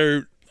in the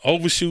dirt,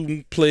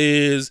 overshooting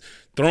players,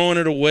 throwing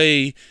it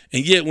away,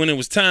 and yet when it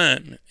was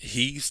time,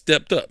 he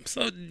stepped up.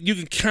 So you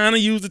can kind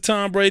of use the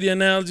Tom Brady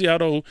analogy,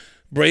 although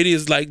Brady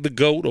is like the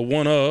GOAT or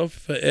one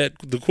of at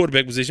the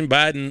quarterback position.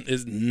 Biden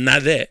is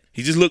not that.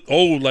 He just looked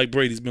old like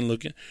Brady's been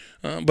looking.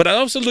 But I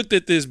also looked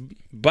at this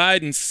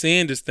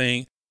Biden-Sanders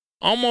thing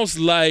almost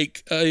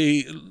like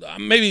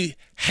maybe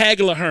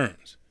Hagler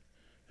Hearns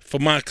for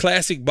my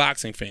classic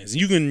boxing fans.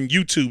 You can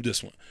YouTube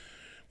this one,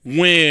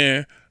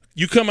 where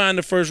you come out in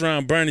the first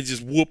round, Bernie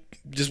just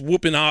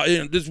whooping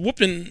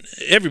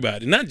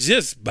everybody, not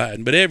just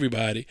Biden, but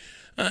everybody,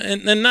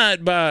 and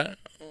not by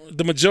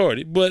the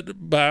majority,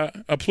 but by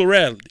a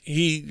plurality.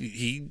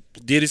 He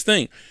did his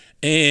thing.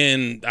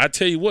 And I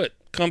tell you what,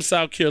 come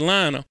South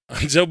Carolina,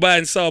 Joe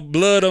Biden saw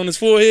blood on his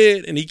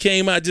forehead, and he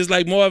came out just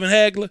like Marvin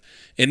Hagler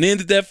and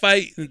ended that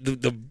fight,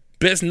 the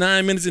best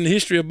 9 minutes in the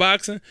history of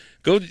boxing.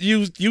 Go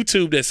use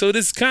YouTube that. So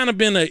this kind of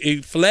been a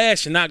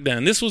flash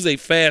knockdown. This was a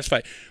fast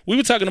fight. We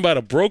were talking about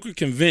a brokered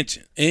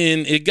convention,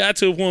 and it got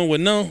to a point where,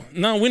 no,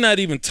 we're not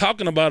even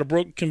talking about a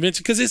brokered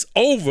convention because it's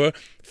over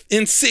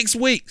in 6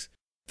 weeks.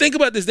 Think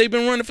about this. They've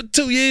been running for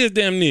 2 years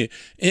damn near,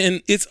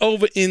 and it's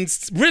over in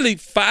really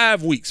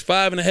 5 weeks,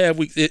 5.5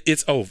 weeks.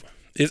 It's over.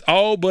 It's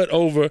all but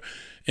over,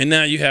 and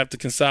now you have to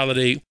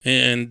consolidate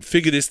and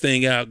figure this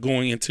thing out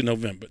going into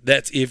November.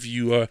 That's if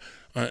you are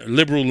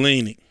liberal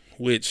leaning,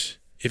 which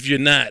if you're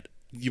not,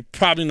 you're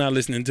probably not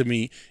listening to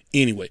me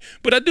anyway.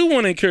 But I do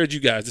want to encourage you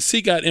guys to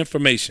seek out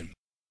information,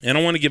 and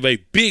I want to give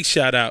a big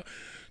shout out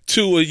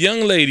to a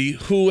young lady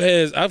who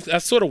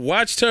I've sort of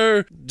watched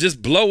her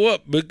just blow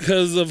up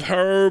because of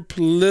her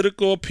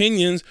political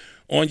opinions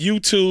on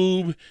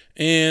YouTube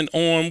and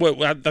on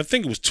what I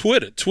think it was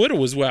Twitter. Twitter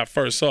was where I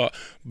first saw it.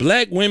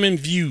 Black Women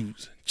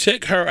Views.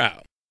 Check her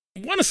out.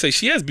 I want to say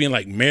she has been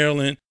like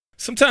Maryland.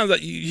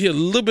 Sometimes you hear a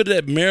little bit of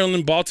that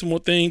Maryland-Baltimore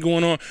thing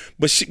going on,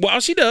 but all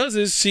she does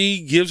is she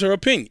gives her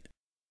opinion.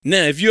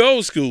 Now, if you're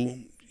old school,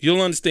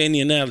 you'll understand the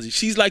analogy.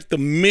 She's like the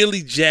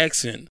Millie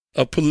Jackson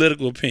of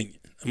political opinion.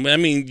 I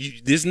mean,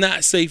 it's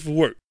not safe for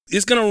work.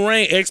 It's going to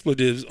rain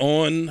expletives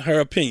on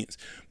her opinions.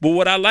 But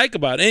what I like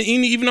about it,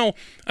 and even though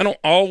I don't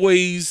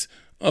always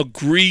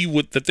agree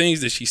with the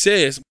things that she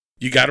says,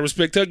 you got to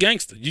respect her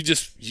gangster.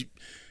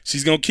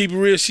 She's going to keep it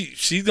real.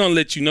 She's going to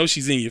let you know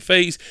she's in your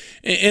face.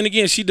 And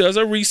again, she does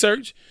her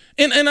research.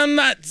 And I'm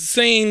not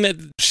saying that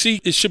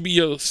it should be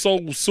your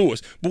sole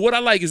source. But what I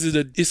like is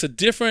it's a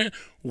different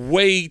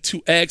way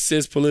to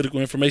access political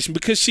information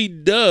because she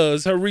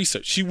does her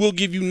research. She will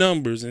give you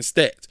numbers and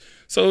stats.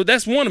 So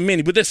that's one of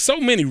many. But there's so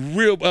many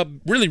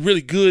really,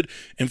 really good,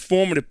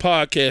 informative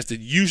podcasts that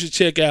you should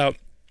check out.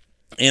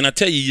 And I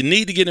tell you, you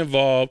need to get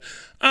involved.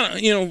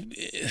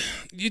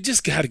 You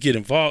just got to get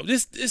involved.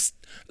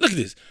 Look at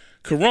this.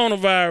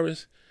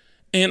 Coronavirus.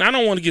 And I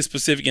don't want to get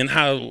specific in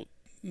how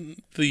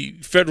the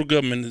federal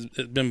government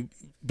has been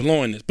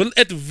blowing this. But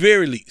at the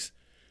very least,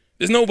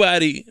 there's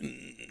nobody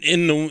at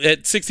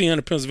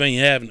 1600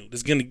 Pennsylvania Avenue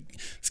that's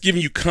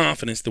giving you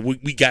confidence that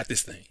we got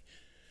this thing.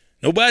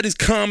 Nobody's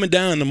calming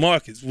down the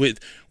markets with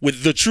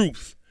the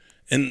truth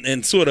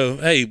and sort of,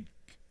 hey,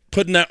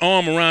 putting that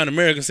arm around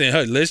America saying,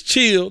 hey, let's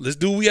chill. Let's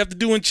do what we have to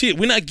do and chill.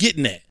 We're not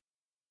getting that.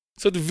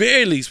 So at the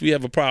very least, we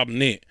have a problem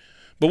there.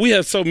 But we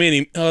have so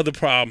many other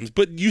problems.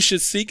 But you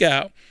should seek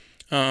out.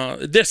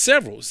 There's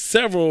several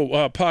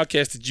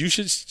podcasts that you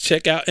should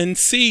check out and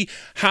see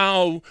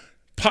how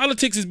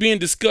politics is being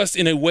discussed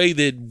in a way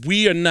that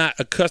we are not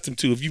accustomed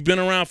to. If you've been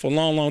around for a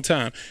long, long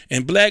time.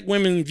 And Black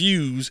Women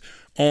Views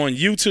on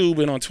YouTube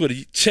and on Twitter,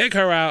 check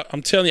her out.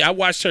 I'm telling you, I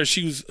watched her.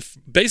 She was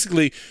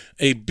basically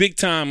a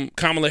big-time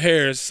Kamala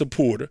Harris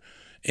supporter.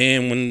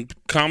 And when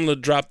Kamala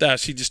dropped out,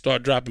 she just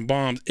started dropping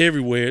bombs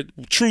everywhere,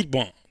 truth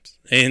bombs.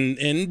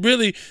 And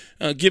really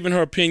giving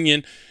her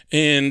opinion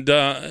and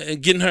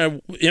getting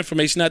her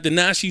information out there.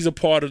 Now she's a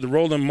part of the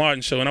Roland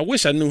Martin Show, and I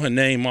wish I knew her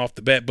name off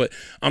the bat, but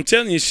I'm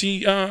telling you,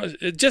 she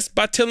just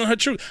by telling her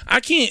truth.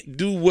 I can't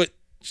do what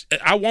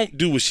I won't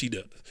do what she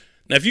does.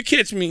 Now, if you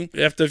catch me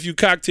after a few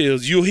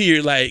cocktails, you'll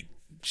hear like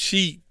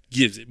she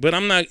gives it. But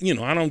I'm not,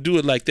 I don't do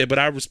it like that. But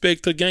I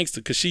respect her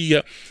gangster because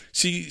she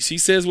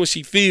says what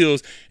she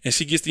feels and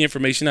she gets the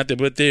information out there.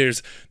 But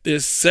there's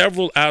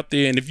several out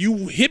there. And if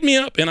you hit me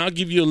up, and I'll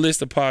give you a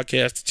list of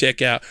podcasts to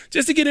check out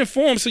just to get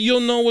informed so you'll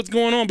know what's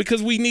going on,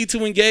 because we need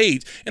to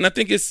engage. And I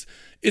think it's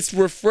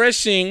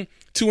refreshing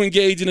to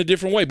engage in a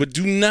different way. But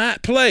do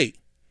not play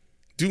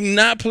her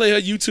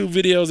YouTube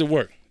videos at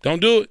work.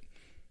 Don't do it.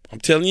 I'm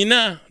telling you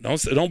now.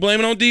 Don't blame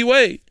it on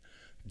D-Wade.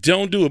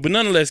 Don't do it. But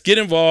nonetheless, get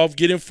involved,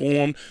 get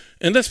informed,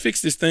 and let's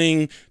fix this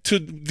thing to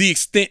the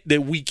extent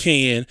that we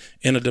can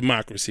in a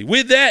democracy.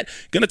 With that,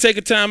 going to take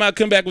a time out,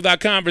 come back with our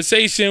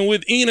conversation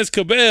with Enos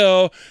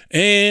Cabell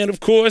and, of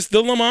course,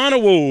 the Lamont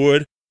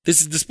Award.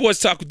 This is the Sports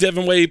Talk with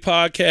Devin Wade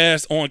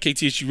podcast on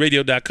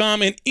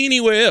KTSUradio.com and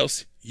anywhere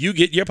else you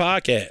get your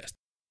podcast.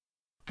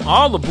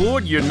 All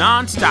aboard your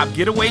nonstop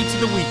getaway to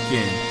the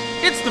weekend.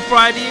 It's the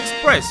Friday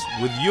Express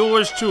with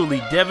yours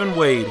truly, Devin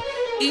Wade.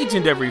 Each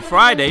and every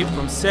Friday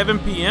from 7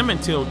 p.m.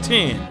 until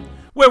 10,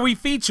 where we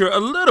feature a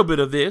little bit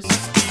of this,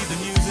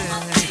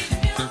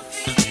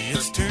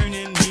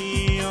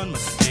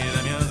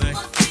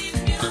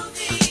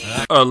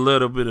 a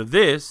little bit of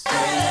this,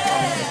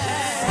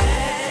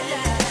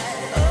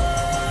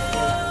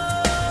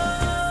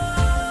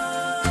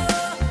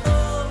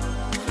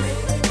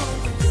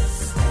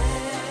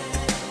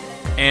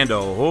 and a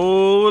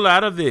whole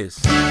lot of this.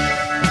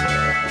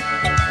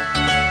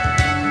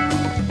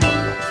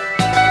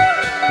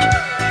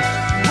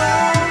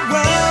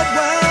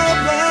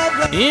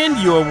 End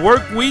your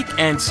work week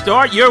and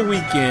start your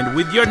weekend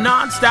with your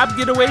nonstop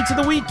getaway to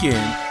the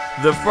weekend.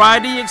 The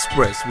Friday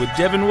Express with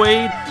Devin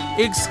Wade,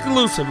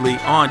 exclusively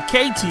on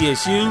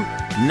KTSU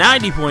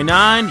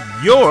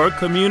 90.9, your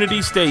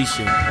community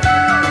station.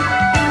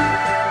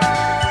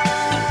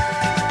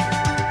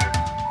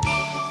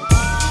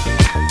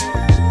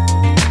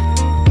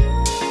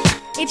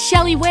 It's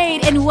Shelley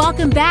Wade, and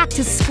welcome back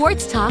to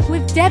Sports Talk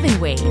with Devin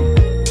Wade.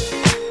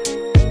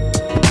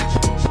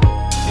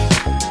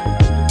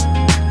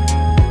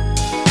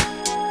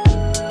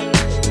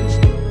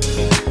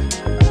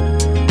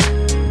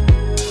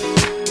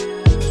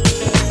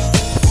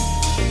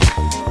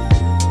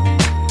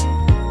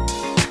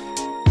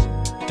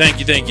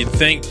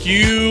 Thank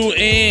you.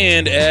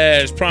 And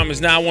as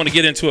promised, now I want to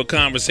get into a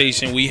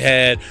conversation we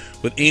had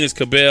with Enos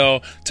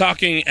Cabell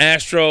talking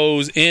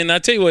Astros. And I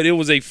tell you what, it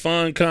was a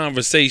fun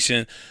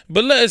conversation.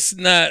 But let's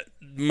not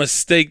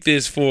mistake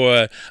this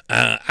for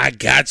I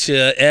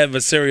gotcha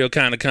adversarial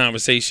kind of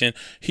conversation.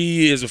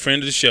 He is a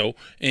friend of the show.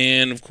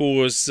 And, of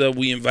course,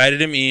 we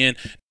invited him in,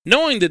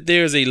 knowing that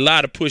there's a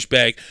lot of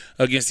pushback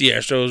against the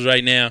Astros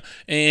right now.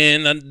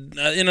 And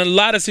in a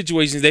lot of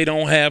situations, they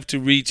don't have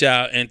to reach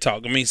out and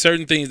talk. I mean,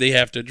 certain things they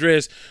have to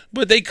address,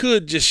 but they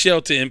could just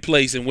shelter in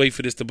place and wait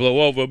for this to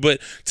blow over.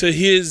 But to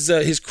his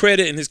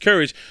credit and his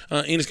courage,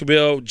 Enos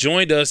Cabell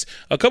joined us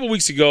a couple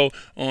weeks ago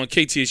on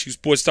KTSU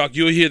Sports Talk.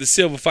 You'll hear the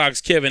Silver Fox,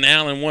 Kevin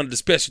Allen, one of the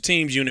special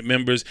teams unit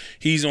members.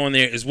 He's on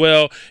there as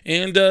well.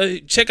 And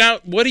check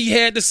out what he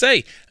had to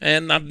say.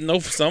 And I know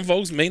some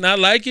folks may not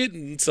like it.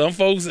 And some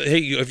folks,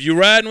 hey, if you're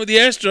riding with the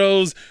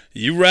Astros,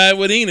 you ride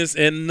with Enos.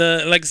 And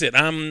like I said,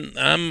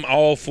 I'm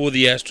all for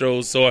the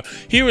Astros. So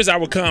here is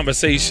our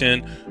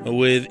conversation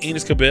with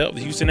Enos Cabell, the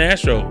Houston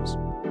Astros.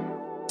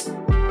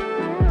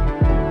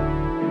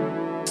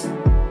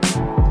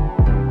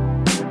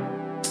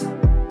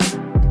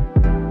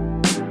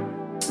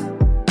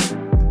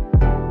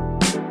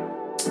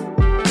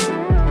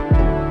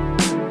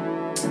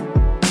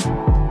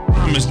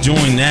 I'm just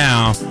joined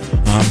now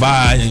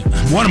by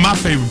one of my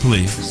favorite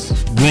players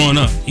growing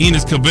up,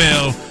 Enos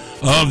Cabell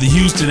of the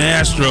Houston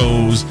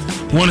Astros.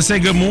 I want to say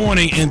good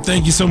morning and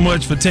thank you so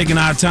much for taking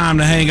our time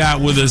to hang out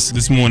with us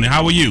this morning.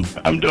 How are you?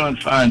 I'm doing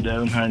fine,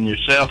 Devin. And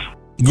yourself?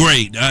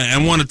 Great. I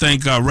want to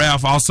thank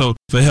Ralph also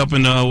for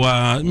helping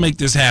make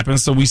this happen,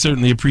 so we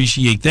certainly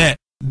appreciate that.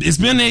 It's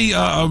been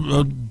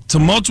a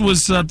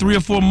tumultuous 3 or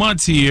 4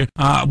 months here.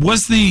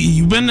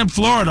 You've been in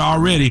Florida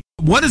already.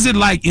 What is it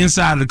like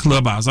inside of the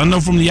clubhouse? I know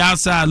from the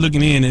outside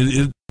looking in,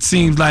 it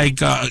seems like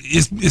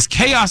it's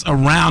chaos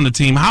around the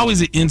team. How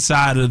is it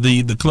inside of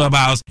the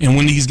clubhouse and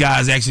when these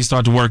guys actually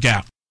start to work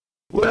out?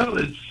 Well,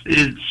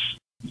 it's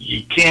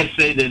you can't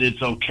say that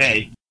it's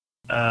okay.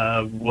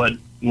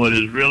 What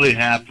is really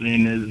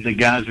happening is the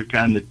guys are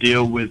kind of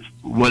deal with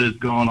what is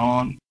going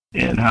on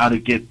and how to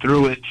get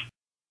through it,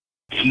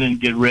 and then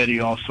get ready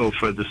also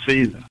for the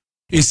season.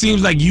 It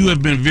seems like you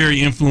have been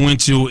very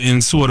influential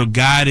in sort of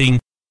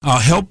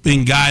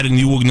helping guiding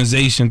the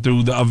organization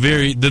through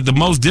the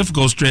most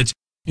difficult stretch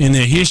in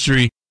their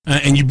history.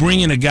 And you bring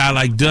in a guy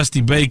like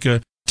Dusty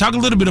Baker. Talk a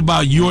little bit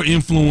about your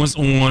influence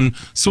on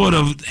sort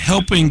of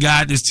helping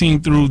guide this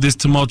team through this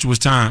tumultuous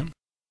time.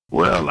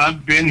 Well,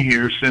 I've been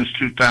here since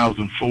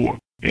 2004,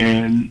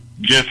 and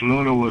Jeff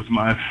Luna was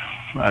my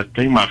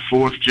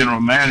fourth general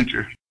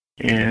manager.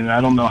 And I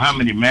don't know how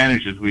many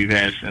managers we've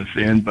had since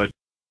then, but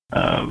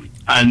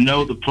I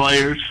know the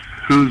players,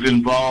 who's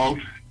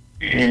involved,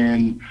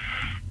 and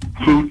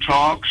who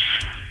talks,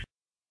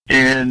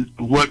 and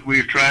what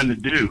we're trying to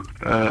do.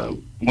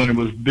 When it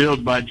was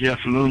built by Jeff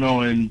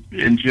Luhnow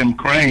and Jim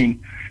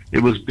Crane, it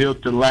was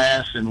built to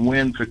last and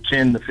win for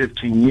 10 to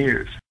 15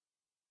 years.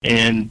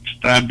 And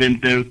I've been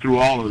through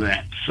all of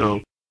that.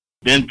 So,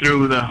 been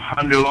through the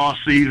 100-loss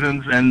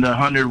seasons and the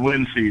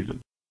 100-win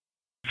season.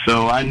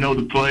 So I know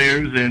the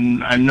players,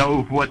 and I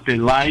know what they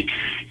like,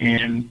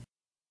 and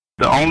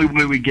the only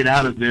way we get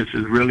out of this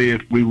is really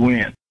if we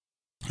win.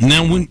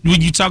 Now, when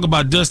you talk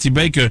about Dusty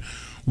Baker,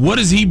 what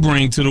does he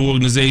bring to the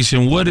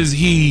organization? What is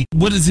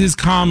his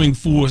calming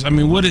force? I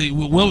mean,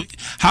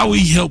 how will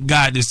he help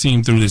guide this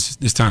team through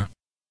this time?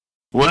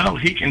 Well,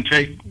 he can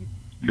take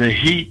the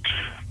heat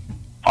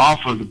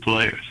off of the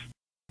players.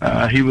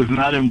 He was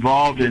not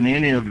involved in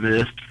any of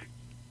this,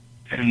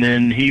 and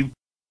then he's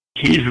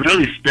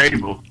really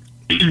stable.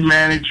 He's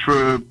managed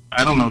for,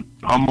 I don't know,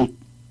 almost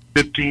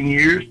 15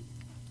 years,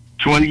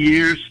 20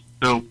 years,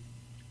 so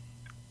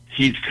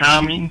he's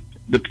calming.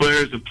 The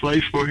players have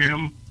played for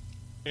him,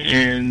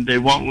 and they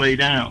won't lay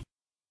down.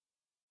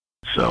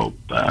 So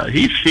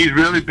he's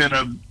really been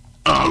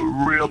a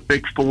real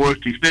big force.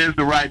 He says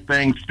the right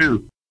things,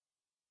 too.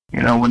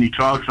 You know, when he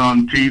talks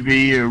on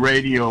TV or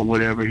radio or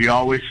whatever, he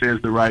always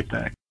says the right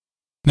thing.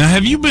 Now,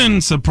 have you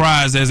been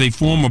surprised as a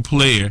former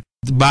player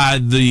by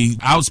the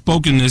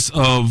outspokenness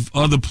of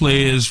other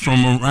players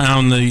from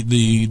around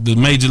the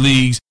major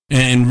leagues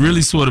and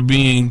really sort of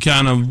being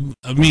kind of,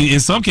 I mean, in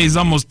some cases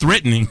almost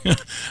threatening?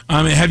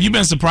 I mean, have you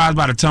been surprised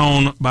by the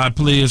tone by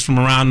players from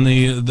around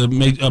the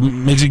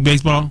Major League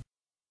Baseball?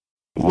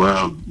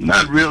 Well,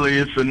 not really.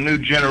 It's a new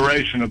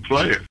generation of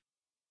players.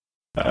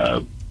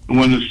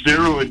 When the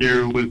steroid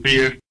era was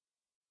here,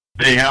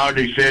 they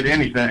hardly said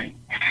anything.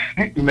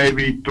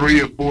 Maybe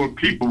 3 or 4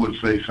 people would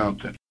say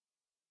something.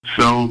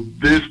 So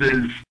this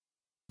is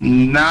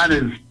not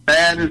as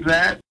bad as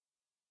that,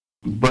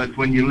 but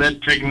when you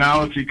let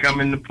technology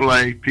come into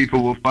play,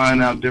 people will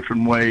find out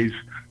different ways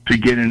to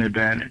get an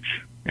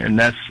advantage. And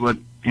that's what,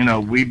 you know,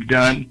 we've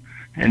done,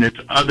 and it's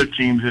other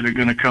teams that are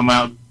going to come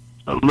out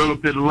a little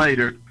bit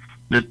later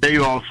that they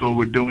also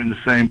were doing the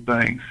same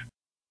things.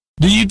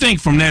 Do you think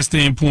from that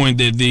standpoint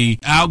that the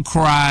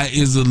outcry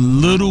is a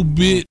little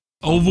bit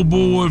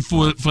overboard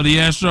for the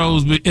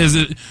Astros? Is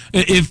it,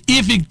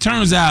 if it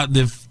turns out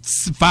that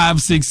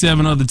 5, 6,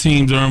 7 other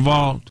teams are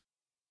involved?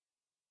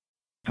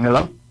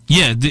 Hello?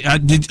 Yeah,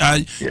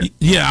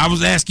 I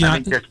was asking. I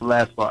think that's the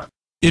last part.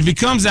 If it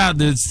comes out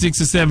that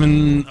 6 or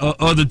 7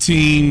 other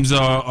teams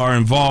are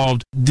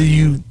involved, do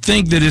you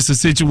think that it's a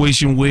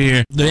situation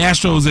where the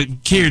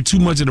Astros carry too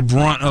much of the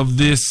brunt of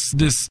this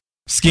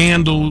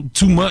scandal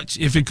too much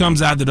if it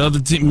comes out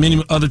that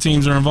many other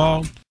teams are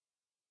involved?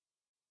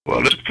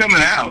 Well, it's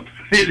coming out.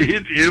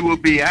 It will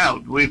be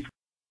out.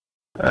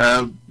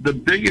 The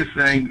biggest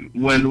thing,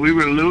 when we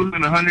were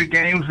losing 100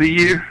 games a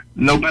year,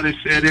 nobody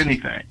said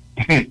anything.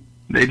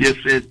 They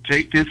just said,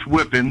 take this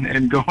whipping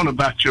and go on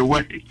about your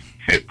way.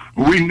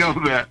 We know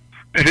that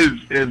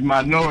as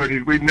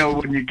minorities. We know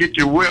when you get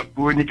whipped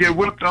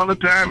all the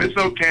time, it's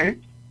okay.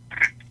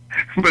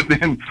 But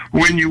then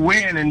when you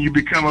win and you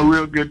become a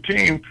real good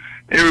team,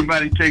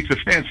 everybody takes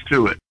offense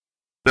to it.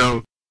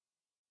 So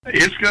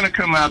it's going to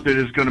come out that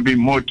there's going to be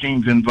more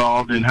teams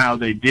involved in how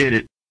they did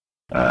it.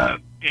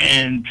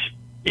 And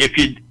if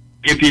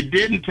you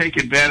didn't take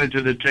advantage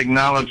of the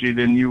technology,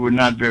 then you were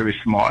not very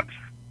smart.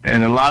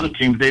 And a lot of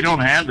teams, they don't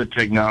have the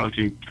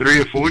technology.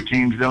 3 or 4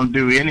 teams don't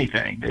do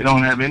anything. They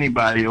don't have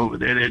anybody over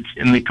there that's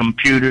in the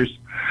computers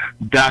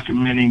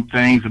documenting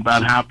things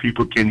about how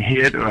people can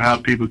hit or how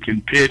people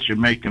can pitch or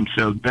make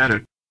themselves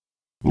better.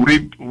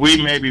 We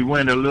maybe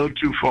went a little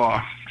too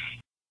far.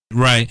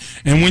 Right.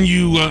 And when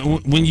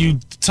you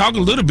talk a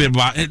little bit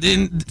about it,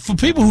 and for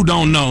people who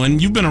don't know,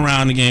 and you've been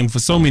around the game for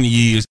so many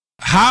years,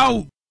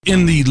 how,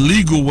 in the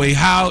legal way,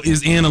 how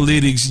is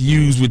analytics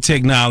used with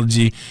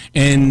technology?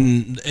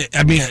 And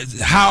I mean,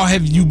 how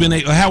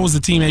was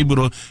the team able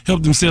to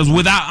help themselves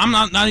without, I'm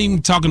not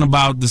even talking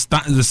about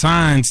the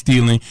sign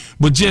stealing,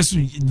 but just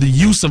the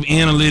use of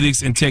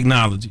analytics and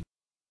technology?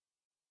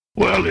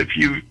 Well, if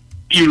you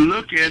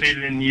look at it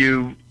and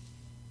you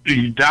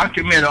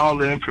document all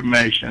the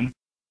information,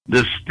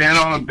 the spin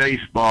on a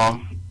baseball,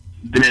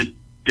 that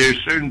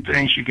there's certain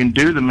things you can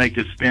do to make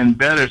it spin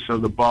better so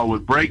the ball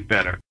would break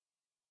better.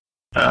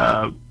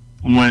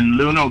 When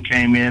Luhnow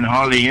came in,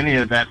 hardly any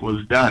of that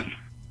was done.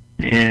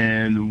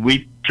 And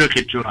we took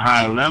it to a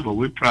higher level.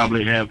 We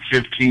probably have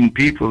 15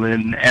 people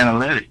in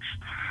analytics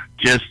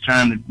just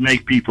trying to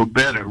make people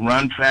better,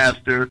 run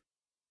faster,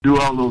 do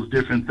all those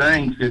different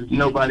things that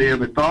nobody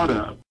ever thought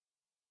of.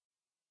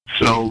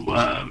 So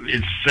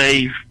it's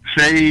say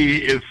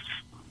if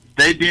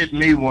they did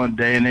me one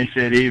day and they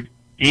said,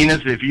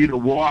 Enos, if you'd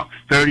have walked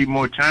 30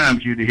 more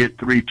times, you'd have hit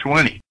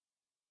 320.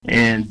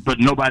 But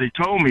nobody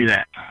told me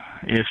that.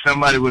 If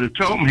somebody would have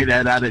told me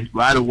that, I'd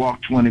have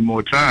walked 20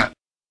 more times.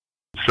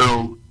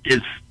 So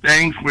it's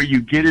things where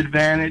you get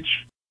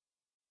advantage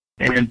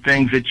and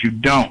things that you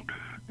don't.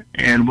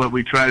 And what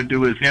we try to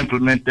do is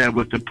implement that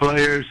with the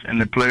players, and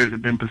the players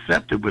have been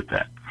perceptive with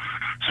that.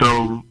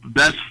 So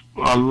that's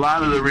a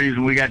lot of the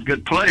reason we got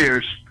good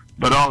players,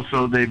 but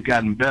also they've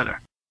gotten better.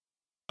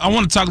 I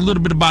want to talk a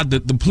little bit about the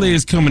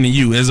players coming to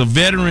you. As a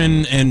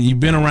veteran, and you've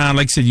been around,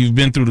 like I said, you've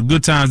been through the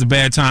good times, the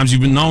bad times.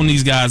 You've known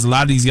these guys, a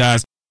lot of these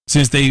guys,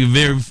 since they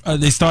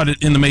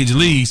started in the major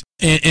leagues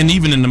and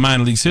even in the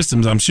minor league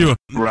systems, I'm sure.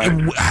 Right.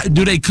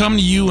 Do they come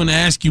to you and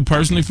ask you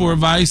personally for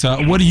advice?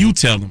 What do you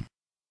tell them?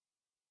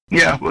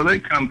 Yeah, well, they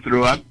come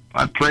through.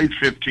 I played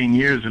 15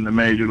 years in the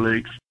major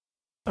leagues,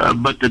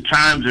 but the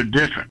times are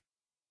different.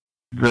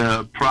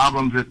 The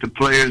problems that the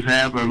players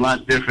have are a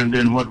lot different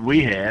than what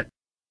we had.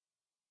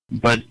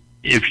 But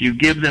if you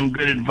give them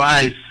good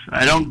advice,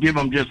 I don't give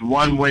them just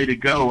one way to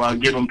go. I'll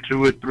give them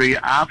 2 or 3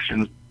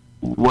 options,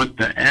 what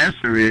the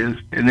answer is,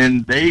 and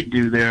then they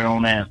do their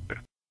own answer.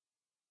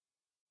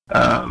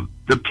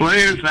 The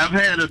players, I've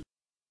had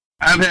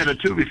a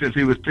Tubi since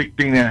he was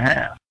 16 and a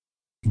half.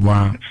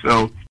 Wow.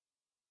 So,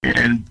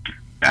 and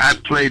I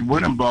played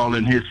winter ball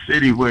in his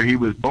city where he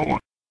was born.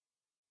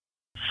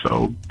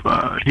 So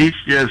he's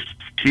just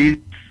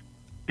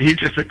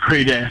a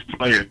great-ass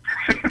player.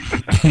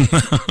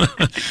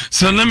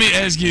 So let me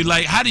ask you,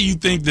 like, how do you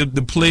think that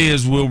the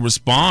players will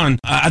respond?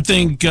 I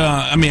think,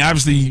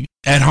 obviously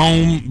at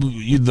home,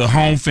 the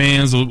home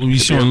fans will be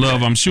showing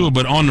love, I'm sure,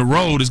 but on the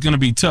road, it's going to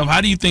be tough. How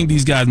do you think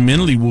these guys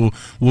mentally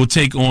will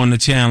take on the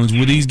challenge?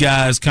 Will these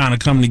guys kind of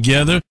come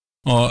together,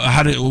 or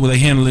will they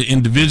handle it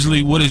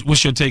individually?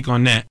 What's your take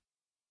on that?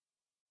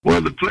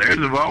 Well, the players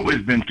have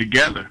always been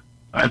together.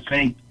 I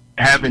think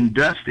having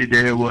Dusty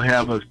there will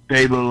have a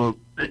stable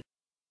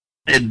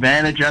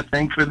advantage, I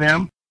think, for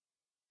them.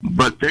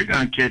 But they're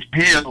going to catch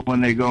hell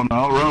when they go on the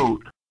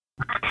road.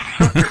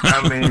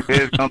 I mean,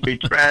 there's going to be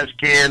trash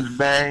cans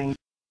banged.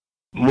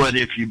 What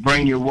if you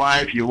bring your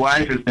wife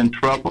is in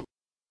trouble.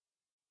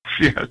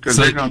 Yeah, because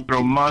they're going to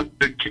throw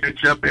mustard,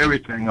 ketchup,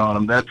 everything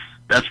on them.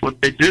 That's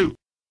what they do.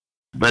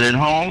 But at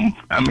home,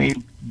 I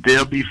mean,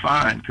 they'll be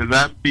fine because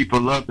our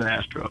people love the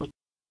Astros.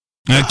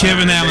 Now,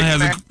 Kevin Allen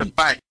has to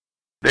fight.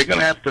 They're going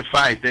to have to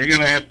fight. They're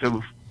going to have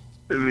to.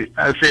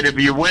 I said, if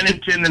you're winning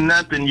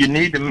 10-0, you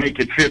need to make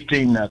it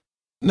 15-0.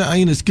 Now,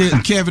 it's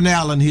Kevin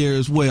Allen here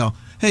as well.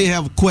 Hey, I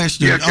have a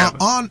question. Yeah,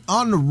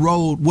 on the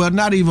road, well,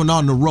 not even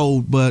on the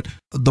road, but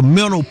the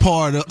mental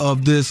part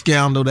of this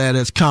scandal that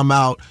has come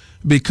out,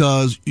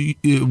 because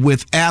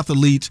with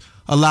athletes,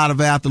 a lot of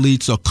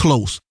athletes are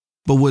close.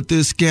 But with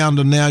this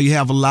scandal now, you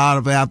have a lot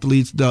of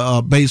athletes,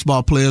 the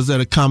baseball players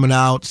that are coming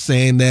out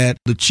saying that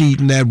the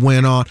cheating that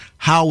went on.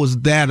 How is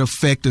that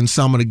affecting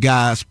some of the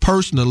guys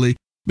personally?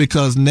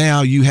 Because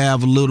now you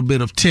have a little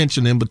bit of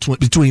tension in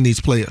between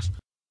these players.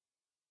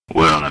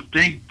 Well, I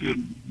think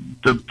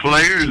the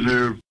players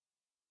are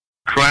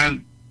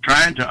trying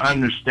to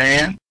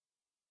understand,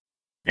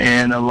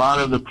 and a lot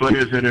of the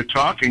players that are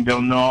talking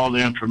don't know all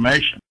the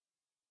information.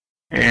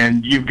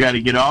 And you've got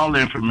to get all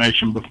the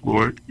information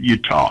before you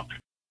talk.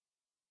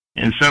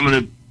 And some of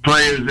the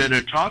players that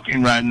are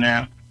talking right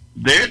now,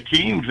 their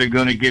teams are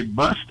going to get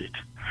busted.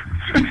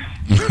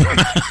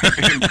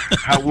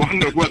 I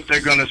wonder what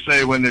they're going to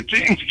say when their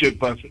teams get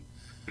busted.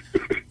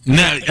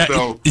 Now,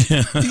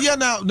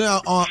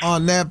 now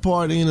on that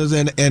part, Enos,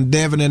 and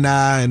Devin and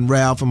I and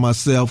Ralph and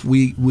myself,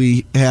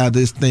 we have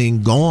this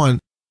thing going,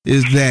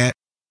 is that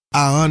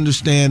I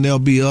understand there'll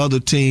be other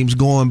teams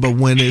going, but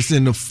when it's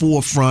in the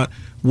forefront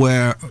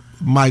where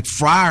Mike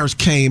Friars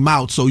came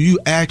out, so you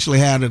actually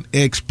had an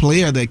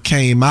ex-player that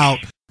came out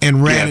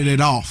and ratted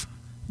it off.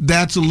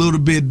 That's a little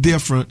bit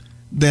different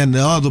than the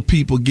other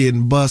people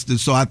getting busted.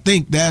 So I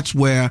think that's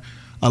where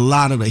a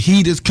lot of the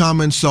heat is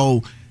coming.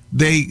 So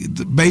the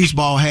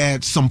baseball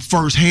had some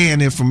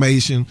first-hand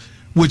information,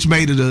 which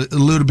made it a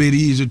little bit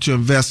easier to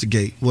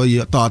investigate. What are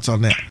your thoughts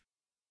on that?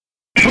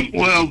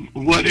 Well,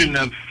 what in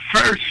the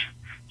first,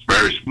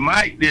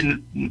 Mike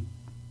didn't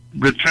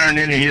return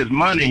any of his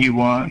money he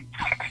won.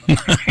 He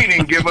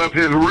didn't give up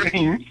his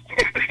ring.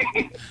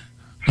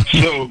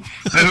 So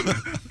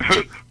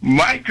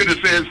Mike could have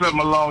said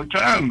something a long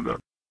time ago.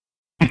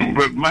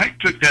 But Mike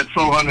took that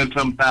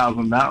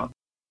 $400,000.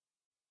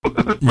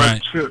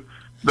 Right.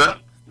 But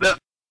the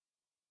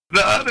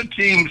other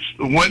teams,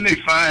 when they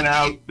find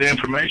out the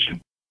information,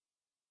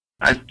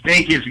 I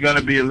think it's going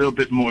to be a little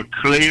bit more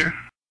clear.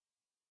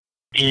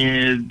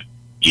 And,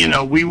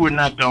 we were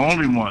not the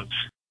only ones.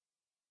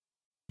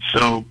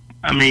 So,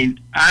 I mean,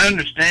 I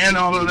understand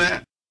all of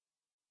that.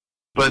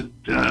 But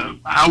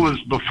I was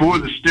before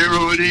the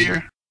steroid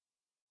era,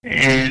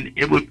 and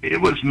it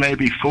was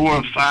maybe 4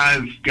 or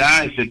 5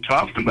 guys that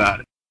talked about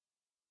it.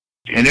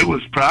 And it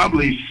was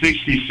probably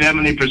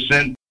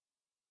 60-70%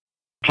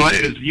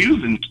 players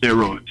using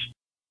steroids.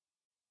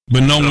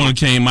 But no one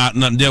came out.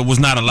 There was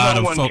not a lot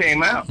of folks. No one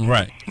came out.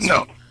 Right.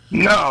 No.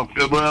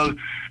 Well,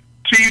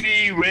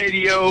 TV,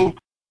 radio,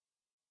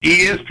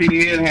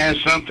 ESPN has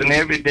something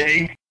every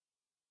day.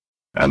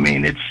 I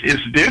mean,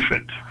 it's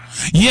different.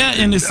 Yeah,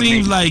 and it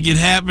seems like it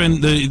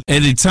happened at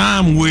a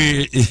time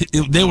where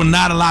there were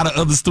not a lot of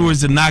other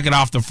stories to knock it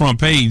off the front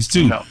page,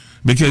 too. No.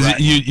 because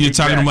you're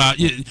talking about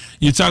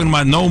you're talking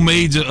about no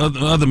major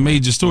other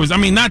major stories. I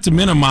mean, not to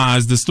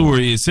minimize the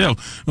story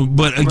itself,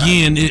 but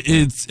again,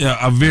 it's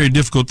a very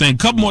difficult thing.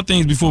 Couple more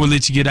things before we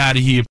let you get out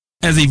of here.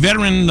 As a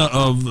veteran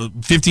of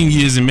 15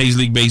 years in Major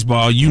League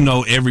Baseball, you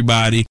know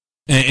everybody,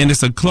 and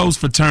it's a close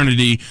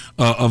fraternity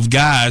of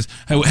guys.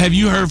 Have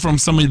you heard from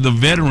some of the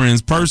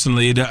veterans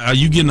personally? Are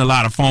you getting a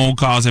lot of phone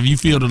calls? Have you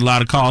fielded a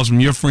lot of calls from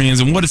your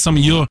friends? And what are some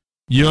of your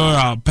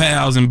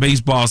pals in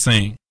baseball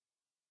saying?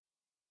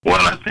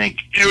 Well, I think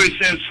ever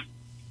since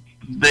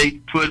they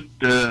put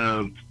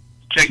the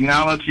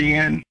technology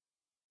in,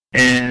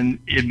 and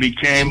it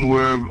became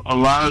where a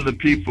lot of the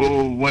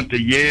people went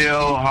to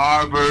Yale,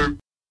 Harvard,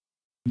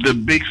 the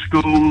big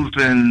schools,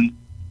 and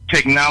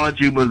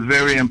technology was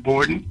very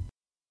important,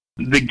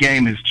 the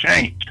game has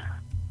changed.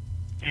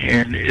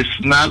 And it's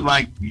not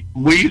like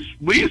we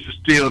used to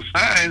steal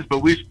signs, but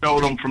we stole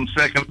them from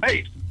second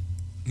base.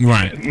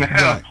 Right.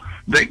 Now,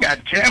 they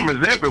got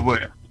cameras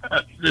everywhere.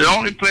 The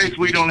only place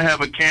we don't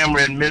have a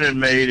camera in Minute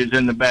Maid is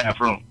in the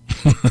bathroom.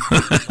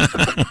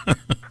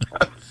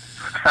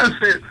 I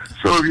said,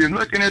 so if you're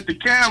looking at the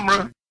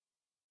camera,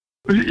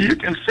 you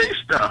can see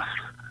stuff.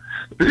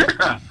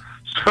 Yeah.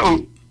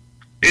 So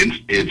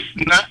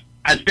it's not,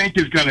 I think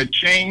it's going to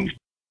change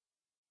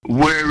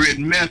where it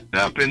messed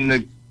up,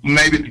 and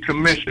maybe the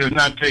commissioner's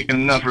not taking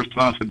enough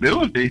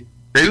responsibility.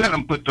 They let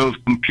them put those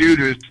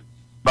computers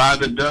by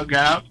the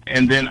dugout,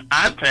 and then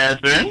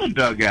iPads are in the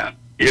dugout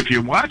if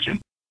you're watching.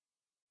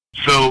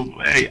 So,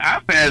 hey,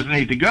 iPads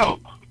need to go.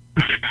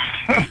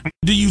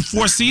 Do you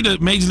foresee the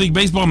Major League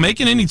Baseball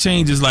making any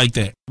changes like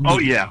that? Oh,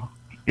 yeah.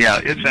 Yeah,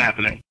 it's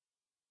happening.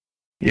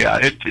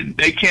 Yeah,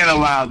 they can't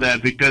allow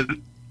that, because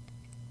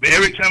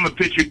every time a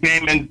pitcher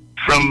came in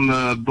from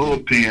the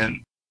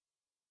bullpen,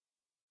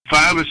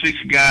 5 or 6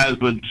 guys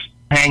would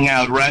hang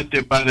out right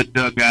there by the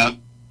dugout,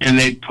 and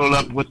they'd pull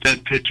up what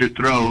that pitcher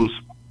throws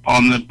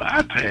on the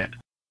iPad.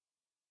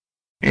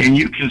 And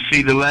you can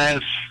see the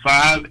last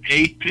 5,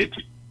 8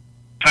 pitches,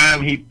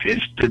 time he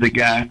pitched to the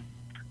guy,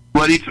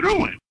 what he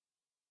threw him.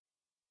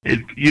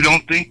 You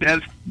don't think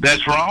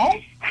that's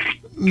wrong?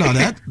 No,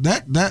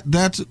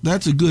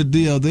 that's a good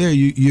deal there.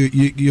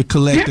 You're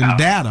collecting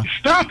data.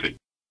 Stop it.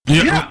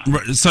 Yeah.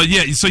 So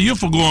you're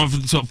for going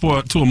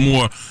to a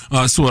more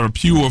sort of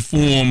pure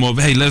form of,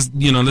 hey, let's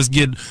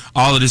get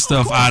all of this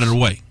stuff out of the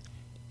way.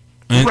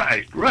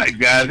 Right,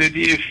 guys. If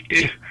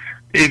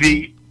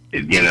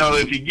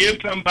you give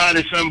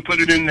somebody something, put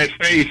it in their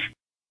face,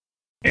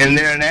 and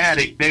they're an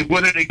addict,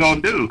 what are they gonna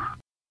do?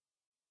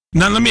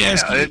 Now let me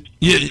ask you.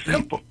 It's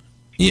simple.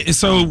 Yeah.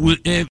 So,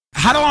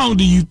 how long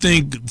do you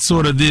think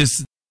sort of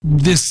this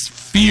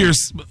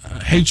fierce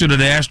hatred of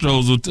the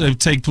Astros will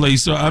take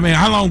place? So, I mean,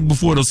 how long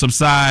before it'll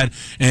subside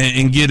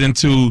and get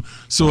into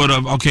sort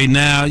of, okay,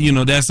 now,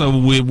 that's over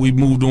with, we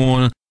moved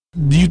on?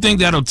 Do you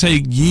think that'll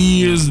take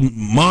years,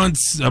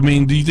 months? I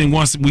mean, do you think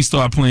once we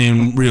start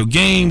playing real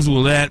games,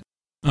 will that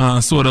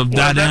sort of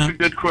die down? That's a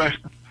good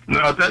question.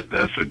 No,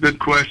 that's a good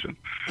question,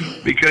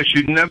 because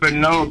you never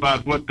know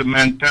about what the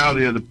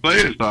mentality of the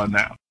players are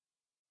now.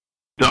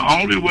 The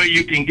only way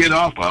you can get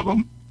off of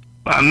them,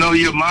 I know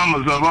your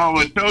mamas have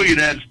always told you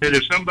that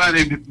if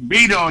somebody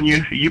beat on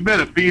you, you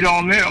better beat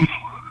on them.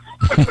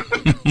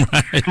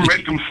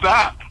 Make them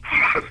stop.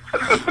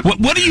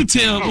 What do you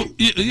tell?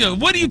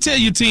 What do you tell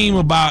your team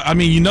about? I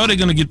mean, they're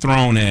going to get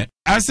thrown at.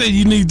 I say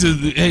you need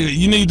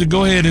to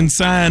go ahead and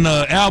sign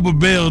Albert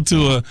Bell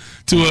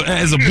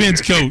as a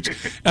bench coach.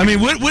 I mean,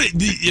 what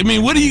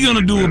are you going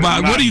to do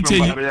about? What do you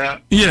tell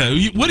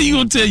what are you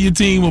going to tell your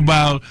team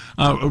about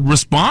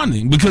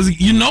responding? Because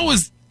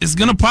it's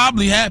going to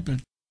probably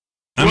happen.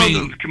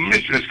 The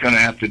commissioner's going to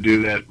have to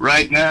do that.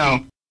 Right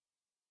now,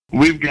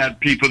 we've got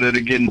people that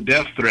are getting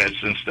death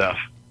threats and stuff.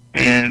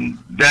 And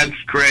that's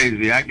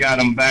crazy. I got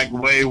him back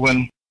way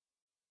when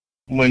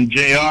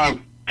JR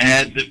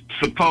had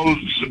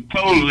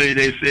supposedly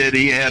they said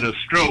he had a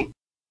stroke,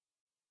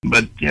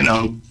 but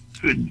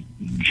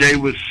Jay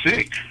was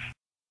sick.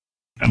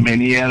 I mean,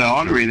 he had an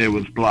artery that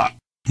was blocked.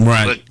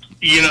 Right. But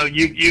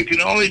you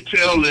can only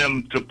tell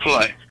them to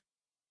play,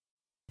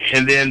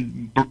 and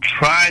then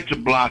try to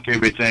block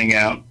everything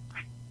out.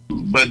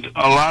 But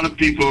a lot of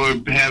people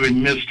are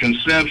having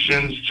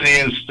misconceptions,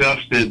 saying stuff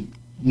that's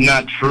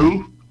not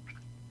true.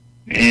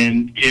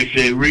 And if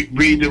they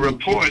read the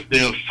report,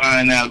 they'll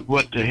find out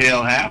what the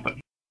hell happened.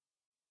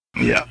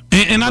 Yeah.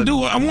 And I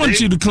want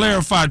you to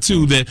clarify,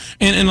 too, that,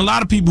 and a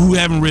lot of people who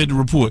haven't read the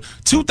report,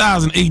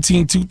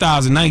 2018,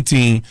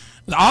 2019,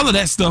 all of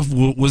that stuff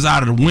was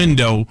out of the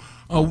window.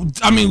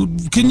 I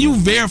mean, can you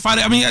verify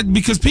that? I mean,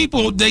 because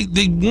people, they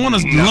want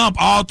to lump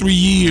all 3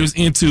 years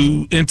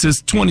into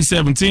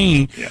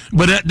 2017,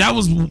 but that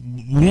was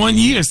 1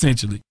 year,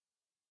 essentially.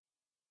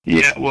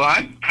 Yeah, well,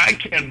 I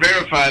can't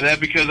verify that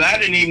because I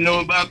didn't even know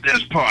about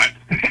this part.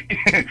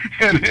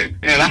 and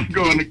I'm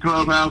going to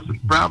clubhouse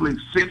probably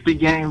 60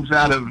 games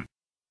out of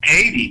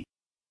 80.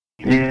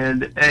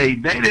 And, hey,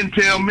 they didn't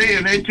tell me,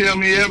 and they tell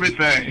me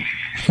everything.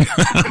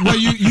 Well,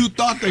 you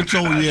thought they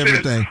told you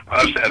everything.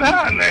 I said,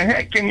 how in the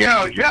heck can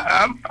y'all?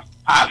 Yeah,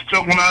 I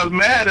told when I was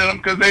mad at them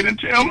because they didn't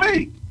tell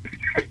me.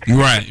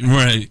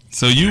 Right.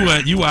 So you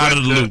out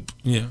of the loop.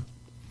 Yeah.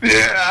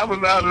 Yeah, I was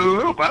out of the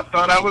loop. I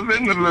thought I was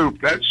in the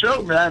loop. That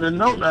showed me I didn't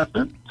know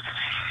nothing.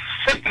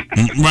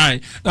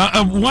 Right.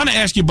 I want to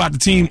ask you about the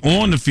team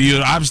on the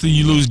field. Obviously,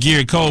 you lose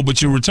Garrett Cole, but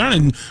you're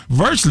returning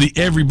virtually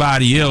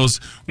everybody else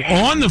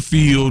on the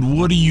field.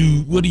 What do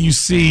you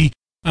see?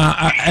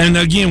 And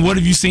again, what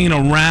have you seen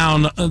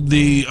around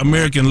the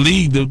American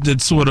League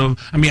that sort of?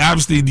 I mean,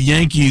 obviously, the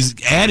Yankees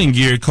adding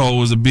Garrett Cole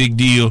was a big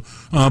deal,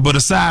 but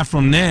aside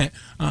from that,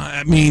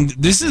 I mean,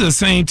 this is the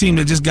same team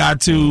that just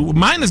got to,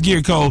 minus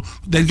Garrett Cole,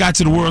 that got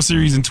to the World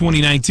Series in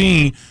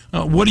 2019.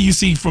 What do you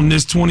see from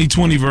this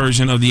 2020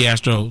 version of the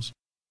Astros?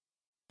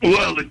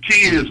 Well, the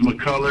key is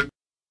McCullers.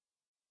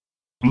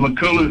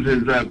 McCullers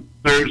is that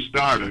third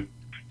starter,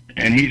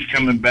 and he's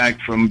coming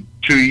back from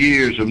 2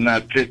 years of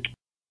not pitching.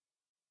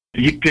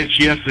 He pitched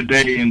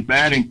yesterday in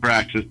batting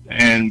practice,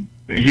 and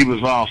he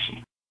was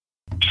awesome.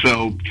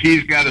 So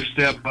he's got to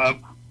step up.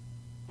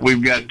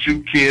 We've got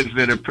 2 kids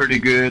that are pretty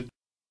good,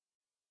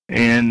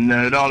 and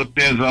it all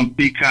depends on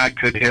Peacock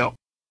could help.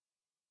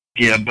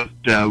 Yeah, but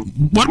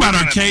what about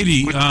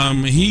Arcady?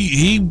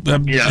 He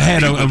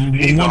had a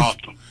wonderful.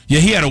 Awesome. Yeah,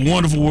 he had a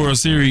wonderful World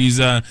Series.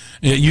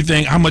 You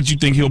think how much you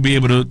think he'll be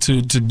able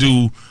to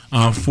do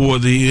for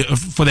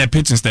that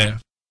pitching staff?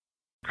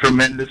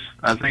 Tremendous.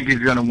 I think he's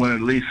going to win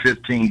at least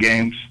 15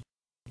 games.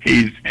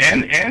 He's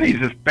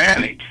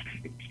Hispanic.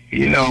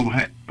 You know,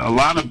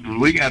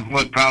 we got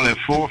probably a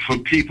fourth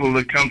of people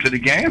that come to the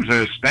games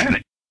are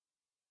Hispanic.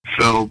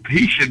 So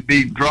he should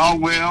draw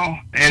well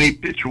and he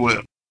pitch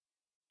well.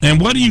 And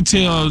what do you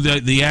tell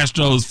the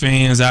Astros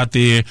fans out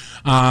there?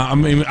 I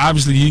mean,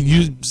 obviously,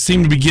 you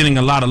seem to be getting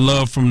a lot of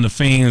love from the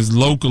fans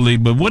locally,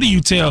 but what do you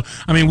tell?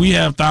 I mean, we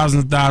have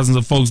thousands and thousands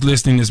of folks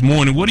listening this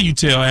morning. What do you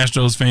tell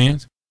Astros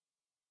fans?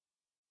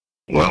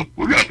 Well,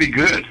 we're going to be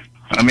good.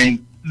 I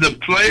mean, the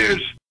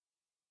players,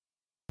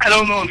 I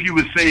don't know if you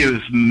would say it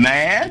was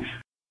mad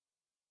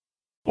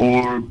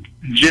or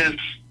just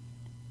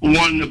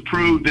wanting to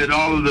prove that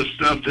all of the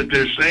stuff that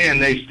they're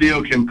saying, they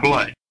still can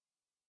play.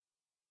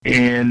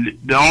 And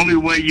the only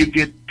way you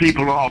get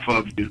people off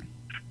of you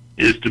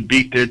is to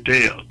beat their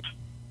tails.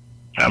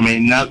 I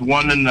mean, not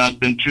 1-0,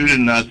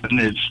 2-0.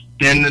 It's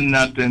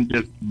 10-0.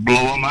 Just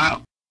blow them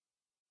out.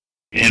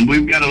 And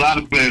we've got a lot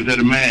of players that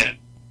are mad.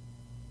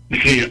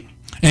 Yeah.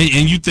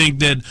 And you think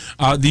that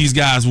these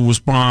guys will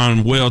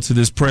respond well to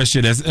this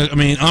pressure? That's, I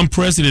mean,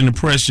 unprecedented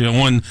pressure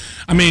on.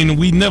 I mean,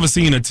 we've never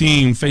seen a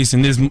team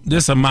facing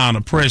this amount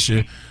of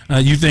pressure.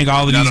 You think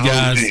all of these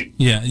guys?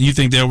 Yeah. You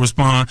think they'll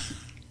respond?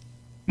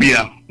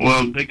 Yeah,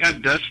 well, they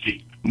got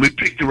Dusty. We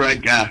picked the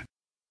right guy.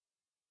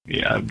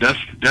 Yeah,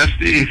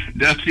 Dusty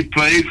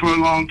played for a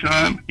long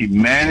time. He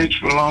managed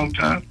for a long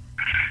time.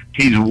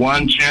 He's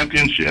won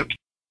championships.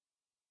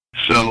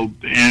 So,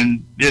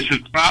 and this is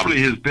probably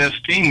his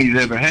best team he's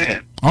ever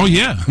had. Oh,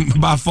 yeah,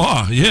 by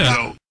far, yeah.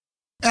 So,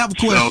 I have a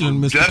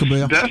question, Mr.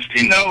 Cabell.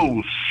 Dusty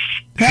knows.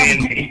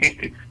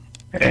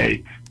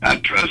 Hey, I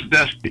trust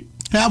Dusty.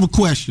 I have a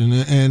question,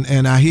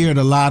 and I hear it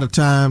a lot of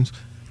times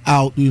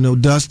out, you know,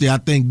 Dusty. I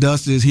think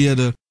Dusty is here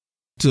to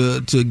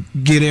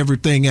get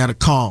everything at a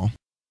calm.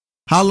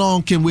 How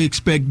long can we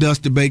expect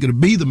Dusty Baker to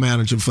be the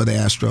manager for the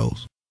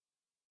Astros?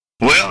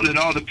 Well, it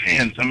all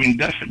depends. I mean,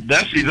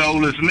 Dusty's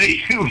old as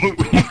me.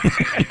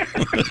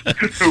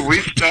 We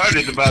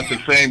started about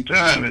the same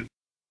time.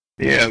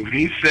 Yeah,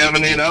 he's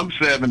 70 and I'm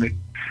 70.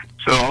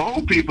 So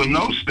old people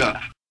know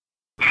stuff.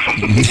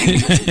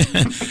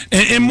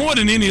 and more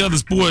than any other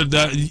sport,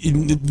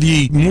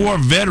 the more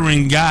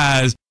veteran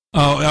guys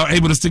are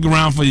able to stick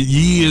around for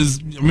years.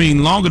 I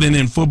mean, longer than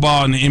in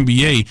football and the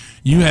NBA.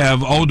 You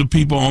have older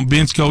people on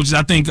bench coaches.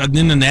 I think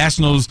then the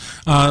Nationals,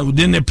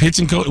 then their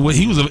pitching coach, well,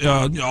 he was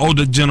an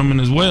older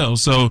gentleman as well.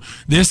 So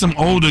there's some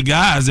older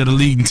guys that are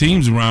leading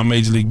teams around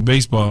Major League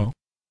Baseball.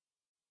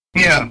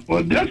 Yeah,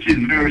 well,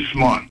 Dusty's very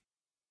smart.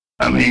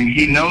 I mean,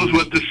 he knows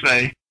what to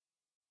say.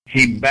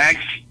 He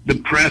backs the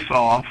press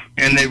off,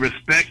 and they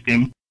respect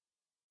him.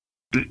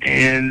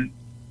 And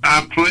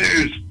our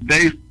players,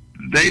 they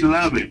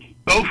love him.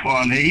 So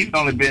far, he's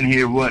only been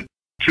here,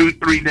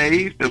 2-3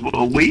 days,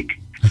 a week?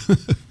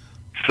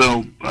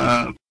 So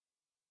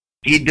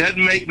he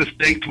doesn't make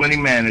mistakes when he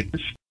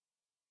manages.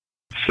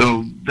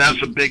 So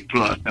that's a big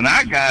plus. And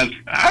our guys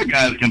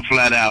can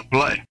flat out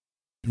play.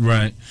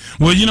 Right.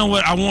 Well, you know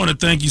what? I want to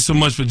thank you so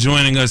much for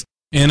joining us.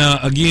 And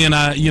again,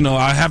 I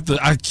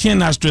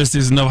cannot stress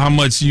this enough how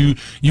much you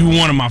were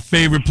one of my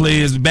favorite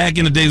players back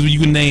in the days when you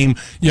could name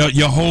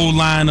your whole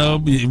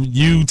lineup.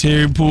 You,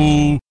 Terry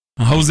Poole,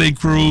 Jose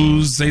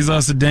Cruz, Cesar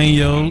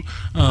Cedeno,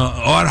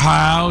 Art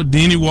Howe,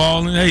 Denny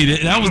Wallen. Hey,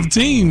 that was the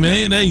team,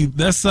 man. Hey,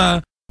 that's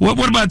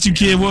what about you,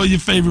 kid? What are your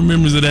favorite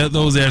memories of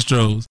those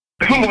Astros?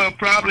 Well,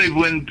 probably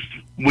when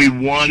we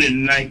won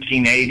in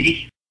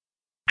 1980,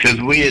 because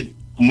we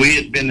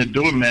had been the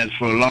doormats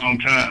for a long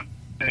time,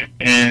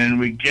 and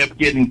we kept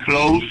getting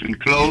close and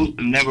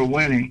never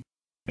winning,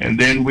 and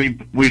then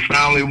we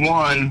finally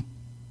won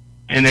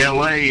in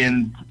L.A.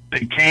 and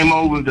they came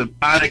over. The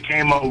pilot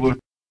came over,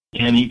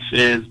 and he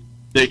says,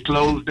 they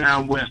closed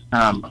down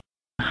Westheimer.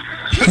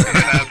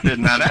 I said,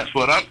 now that's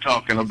what I'm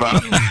talking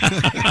about.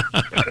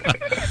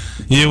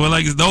 Yeah, well,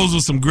 those were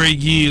some great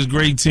years,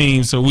 great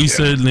teams. So we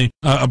certainly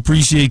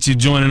appreciate you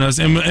joining us,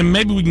 and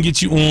maybe we can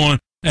get you on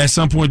at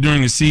some point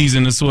during the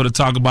season to sort of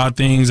talk about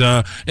things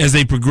as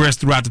they progress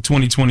throughout the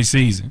 2020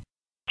 season.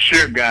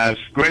 Sure, guys.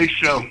 Great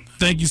show.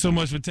 Thank you so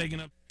much for taking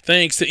up.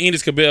 Thanks to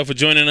Enos Cabell for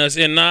joining us,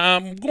 and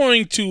I'm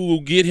going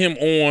to get him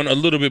on a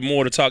little bit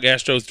more to talk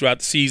Astros throughout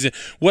the season.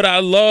 What I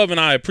love and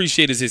I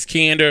appreciate is his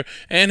candor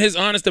and his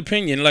honest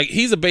opinion. Like,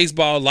 he's a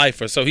baseball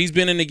lifer, so he's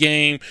been in the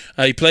game.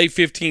 He played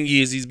 15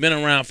 years. He's been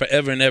around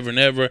forever and ever and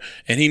ever,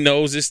 and he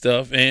knows his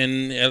stuff.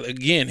 And,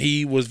 again,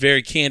 he was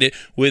very candid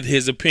with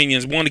his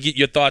opinions. Want to get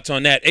your thoughts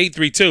on that.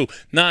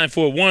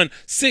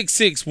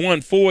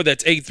 832-941-6614.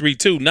 That's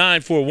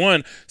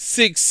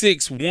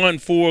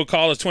 832-941-6614.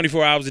 Call us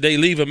 24 hours a day.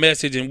 Leave a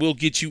message, and we'll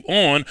get you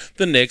on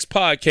the next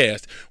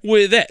podcast.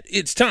 With that,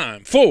 it's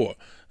time for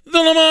the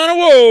Lamont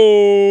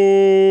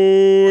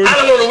Award. I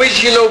don't want to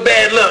wish you no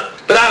bad luck,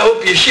 but I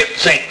hope your ship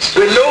sinks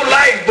with no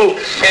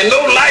lifeboats and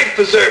no life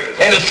preservers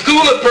and a school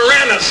of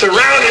piranhas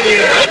surrounding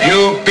you.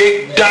 You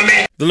big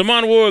dummy. The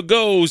Lamont Award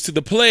goes to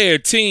the player,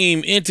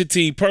 team,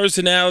 entity,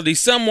 personality,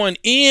 someone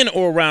in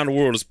or around the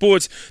world of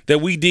sports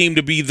that we deem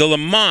to be the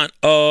Lamont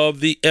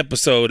of the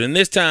episode. And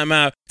this time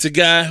out, it's a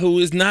guy who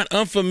is not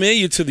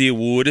unfamiliar to the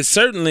award. It's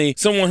certainly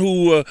someone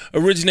who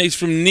originates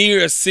from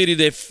near a city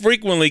that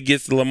frequently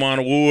gets the Lamont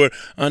Award,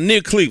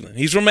 near Cleveland.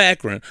 He's from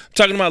Akron. I'm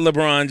talking about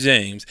LeBron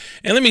James.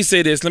 And let me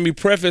say this. Let me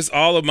preface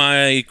all of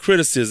my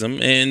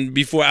criticism and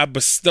before I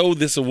bestow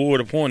this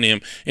award upon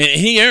him. And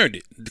he earned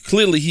it.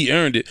 Clearly, he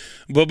earned it.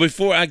 But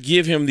before I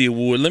give him the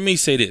award, let me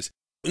say this.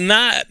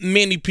 Not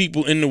many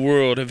people in the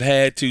world have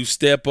had to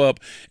step up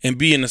and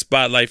be in the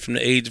spotlight from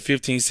the age of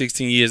 15,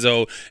 16 years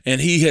old,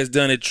 and he has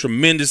done it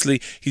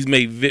tremendously. He's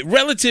made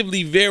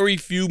relatively very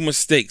few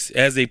mistakes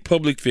as a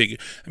public figure.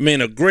 I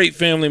mean, a great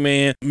family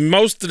man.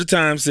 Most of the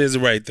time says the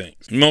right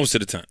things. Most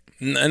of the time.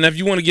 And if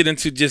you want to get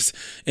into just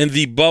in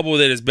the bubble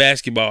that is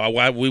basketball,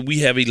 we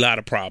have a lot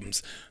of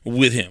problems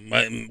with him.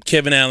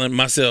 Kevin Allen,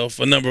 myself,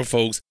 a number of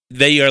folks,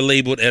 they are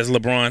labeled as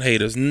LeBron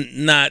haters.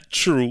 Not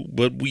true,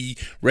 but we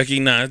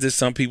recognize that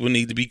some people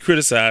need to be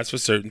criticized for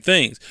certain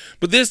things.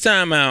 But this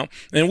time out,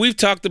 and we've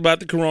talked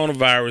about the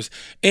coronavirus,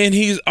 and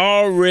he's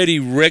already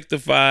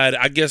rectified,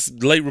 I guess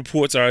late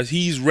reports are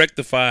he's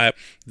rectified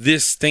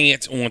this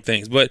stance on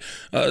things. But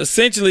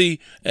essentially,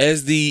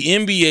 as the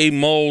NBA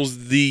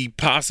molds the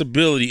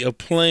possibility of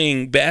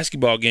playing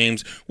basketball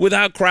games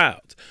without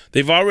crowds,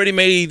 they've already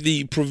made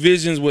the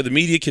provisions where the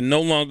media can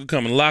no longer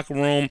come in the locker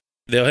room.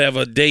 They'll have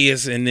a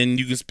dais, and then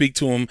you can speak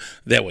to them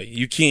that way.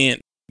 You can't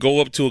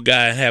go up to a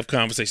guy and have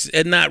conversations.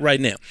 And not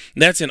right now.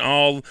 That's in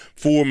all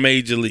 4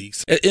 major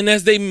leagues. And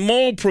as they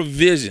mold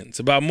provisions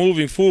about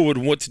moving forward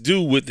and what to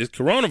do with this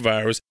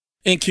coronavirus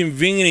and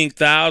convening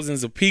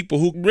thousands of people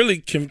who really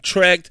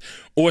contract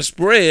or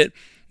spread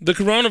the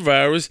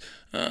coronavirus,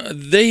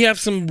 they have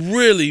some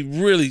really,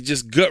 really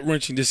just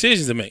gut-wrenching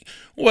decisions to make.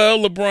 Well,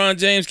 LeBron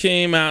James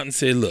came out and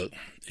said, look,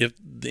 if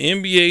the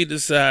NBA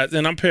decides,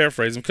 and I'm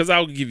paraphrasing because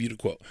I'll give you the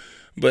quote,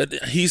 but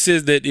he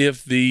says that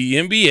if the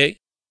NBA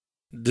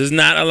does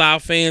not allow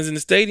fans in the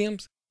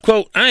stadiums,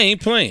 quote, I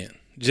ain't playing,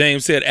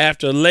 James said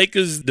after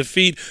Lakers'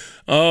 defeat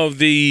of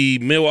the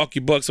Milwaukee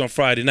Bucks on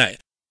Friday night.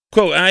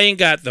 Quote, I ain't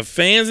got the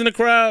fans in the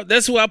crowd.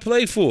 That's who I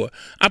play for.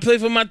 I play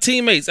for my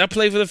teammates. I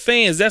play for the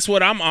fans. That's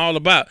what I'm all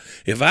about.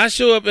 If I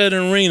show up at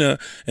an arena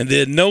and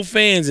there are no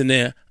fans in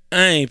there,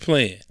 I ain't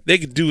playing. They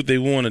can do what they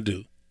want to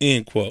do,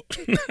 end quote.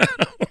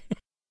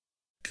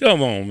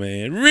 Come on,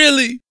 man.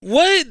 Really?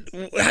 What?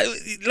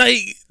 Like,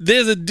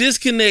 there's a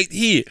disconnect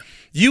here.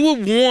 You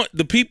would want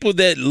the people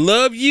that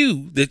love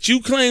you, that you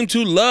claim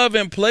to love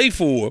and play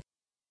for,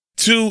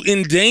 to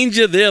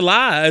endanger their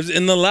lives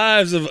and the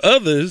lives of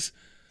others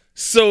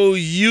so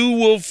you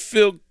will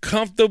feel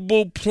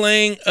comfortable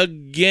playing a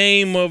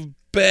game of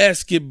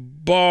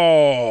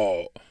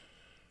basketball.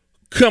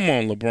 Come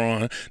on,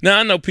 LeBron. Now,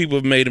 I know people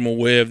have made him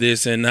aware of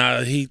this and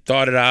he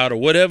thought it out or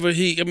whatever.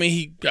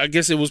 I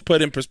guess it was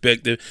put in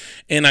perspective,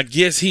 and I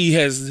guess he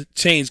has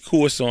changed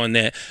course on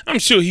that. I'm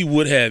sure he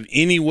would have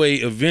anyway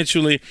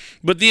eventually,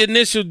 but the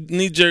initial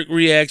knee-jerk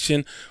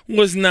reaction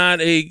was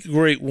not a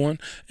great one.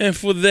 And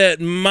for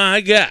that,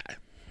 my guy,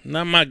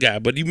 not my guy,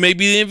 but you may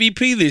be the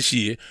MVP this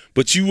year,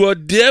 but you are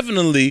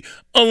definitely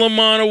a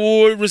Lamont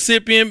Award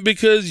recipient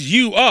because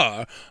you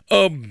are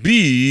a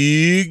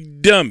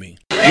big dummy.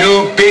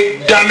 You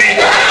big dummy.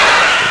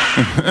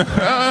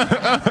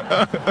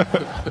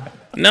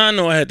 Now, I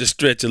know I had to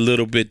stretch a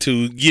little bit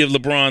to give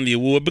LeBron the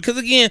award because,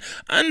 again,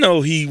 I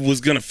know he was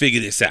going to figure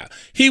this out.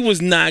 He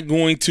was not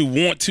going to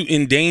want to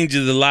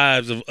endanger the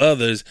lives of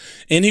others,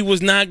 and he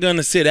was not going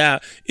to sit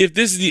out if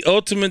this is the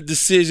ultimate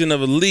decision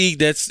of a league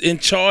that's in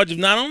charge of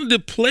not only the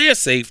player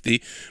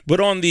safety, but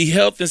on the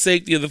health and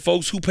safety of the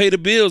folks who pay the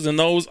bills, and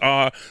those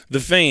are the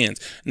fans.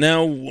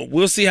 Now,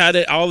 we'll see how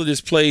all of this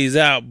plays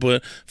out,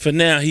 but for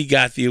now, he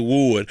got the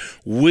award.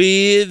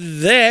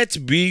 With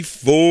that,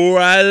 before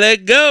I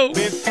let go,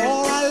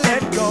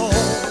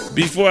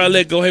 Before I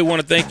let go, hey,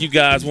 want to thank you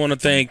guys. Want to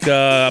thank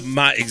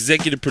my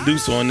executive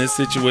producer on this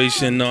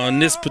situation, on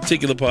this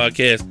particular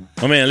podcast,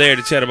 my man Larry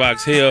the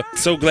Chatterbox Hill.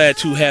 So glad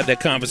to have that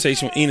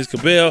conversation with Enos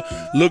Cabell.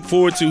 Look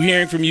forward to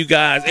hearing from you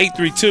guys.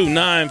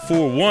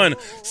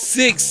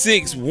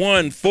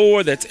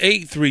 832-941-6614. That's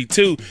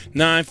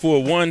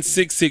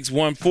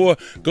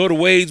 832-941-6614. Go to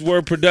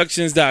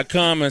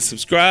wadeswordproductions.com and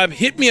subscribe.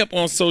 Hit me up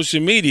on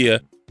social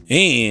media.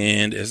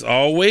 And as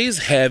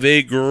always, have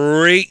a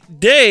great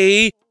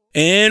day.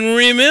 And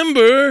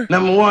remember,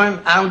 number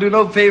 1, I don't do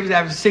no favors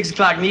after 6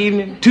 o'clock in the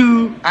evening.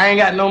 2, I ain't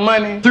got no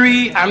money.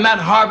 3, I'm not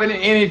harboring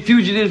any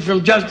fugitives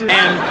from justice.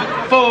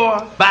 And 4,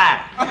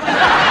 bye.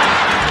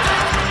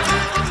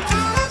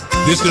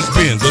 This has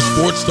been the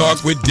Sports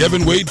Talk with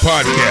Devin Wade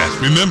podcast.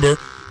 Remember,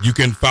 you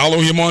can follow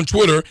him on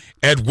Twitter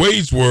at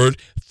Wade's Word.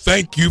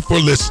 Thank you for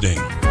listening.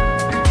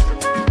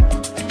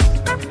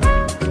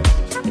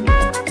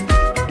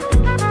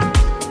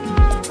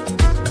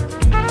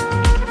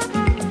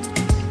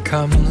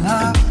 Come,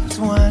 loved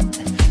one,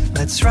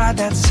 let's ride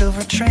that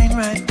silver train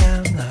right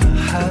down the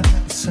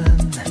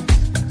Hudson.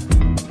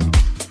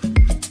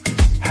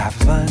 Have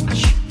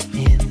lunch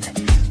in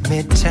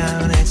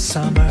Midtown, it's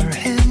summer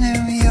in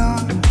New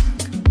York.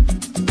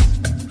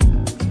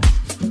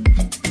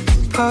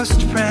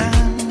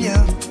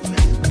 Postprandial,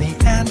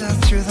 meander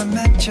through the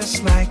Met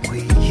just like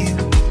we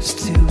used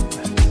to.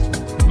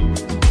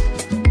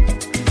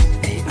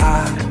 The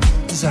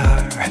odds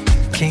are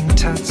King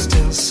Tut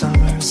still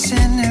summers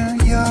in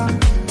New York.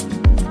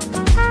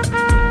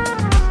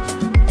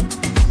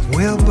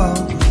 We'll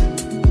both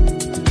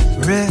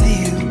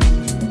review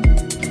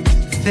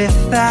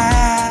Fifth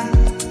Avenue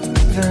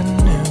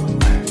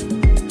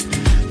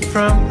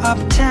from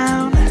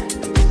Uptown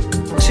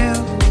to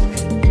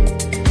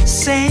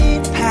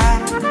St.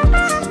 Pat's.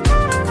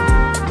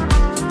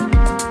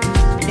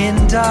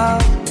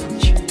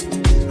 Indulge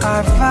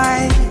our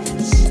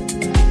vice,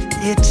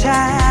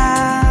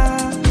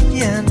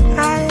 Italian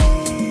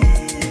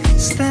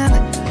ice, then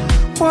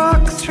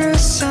walk through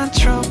Central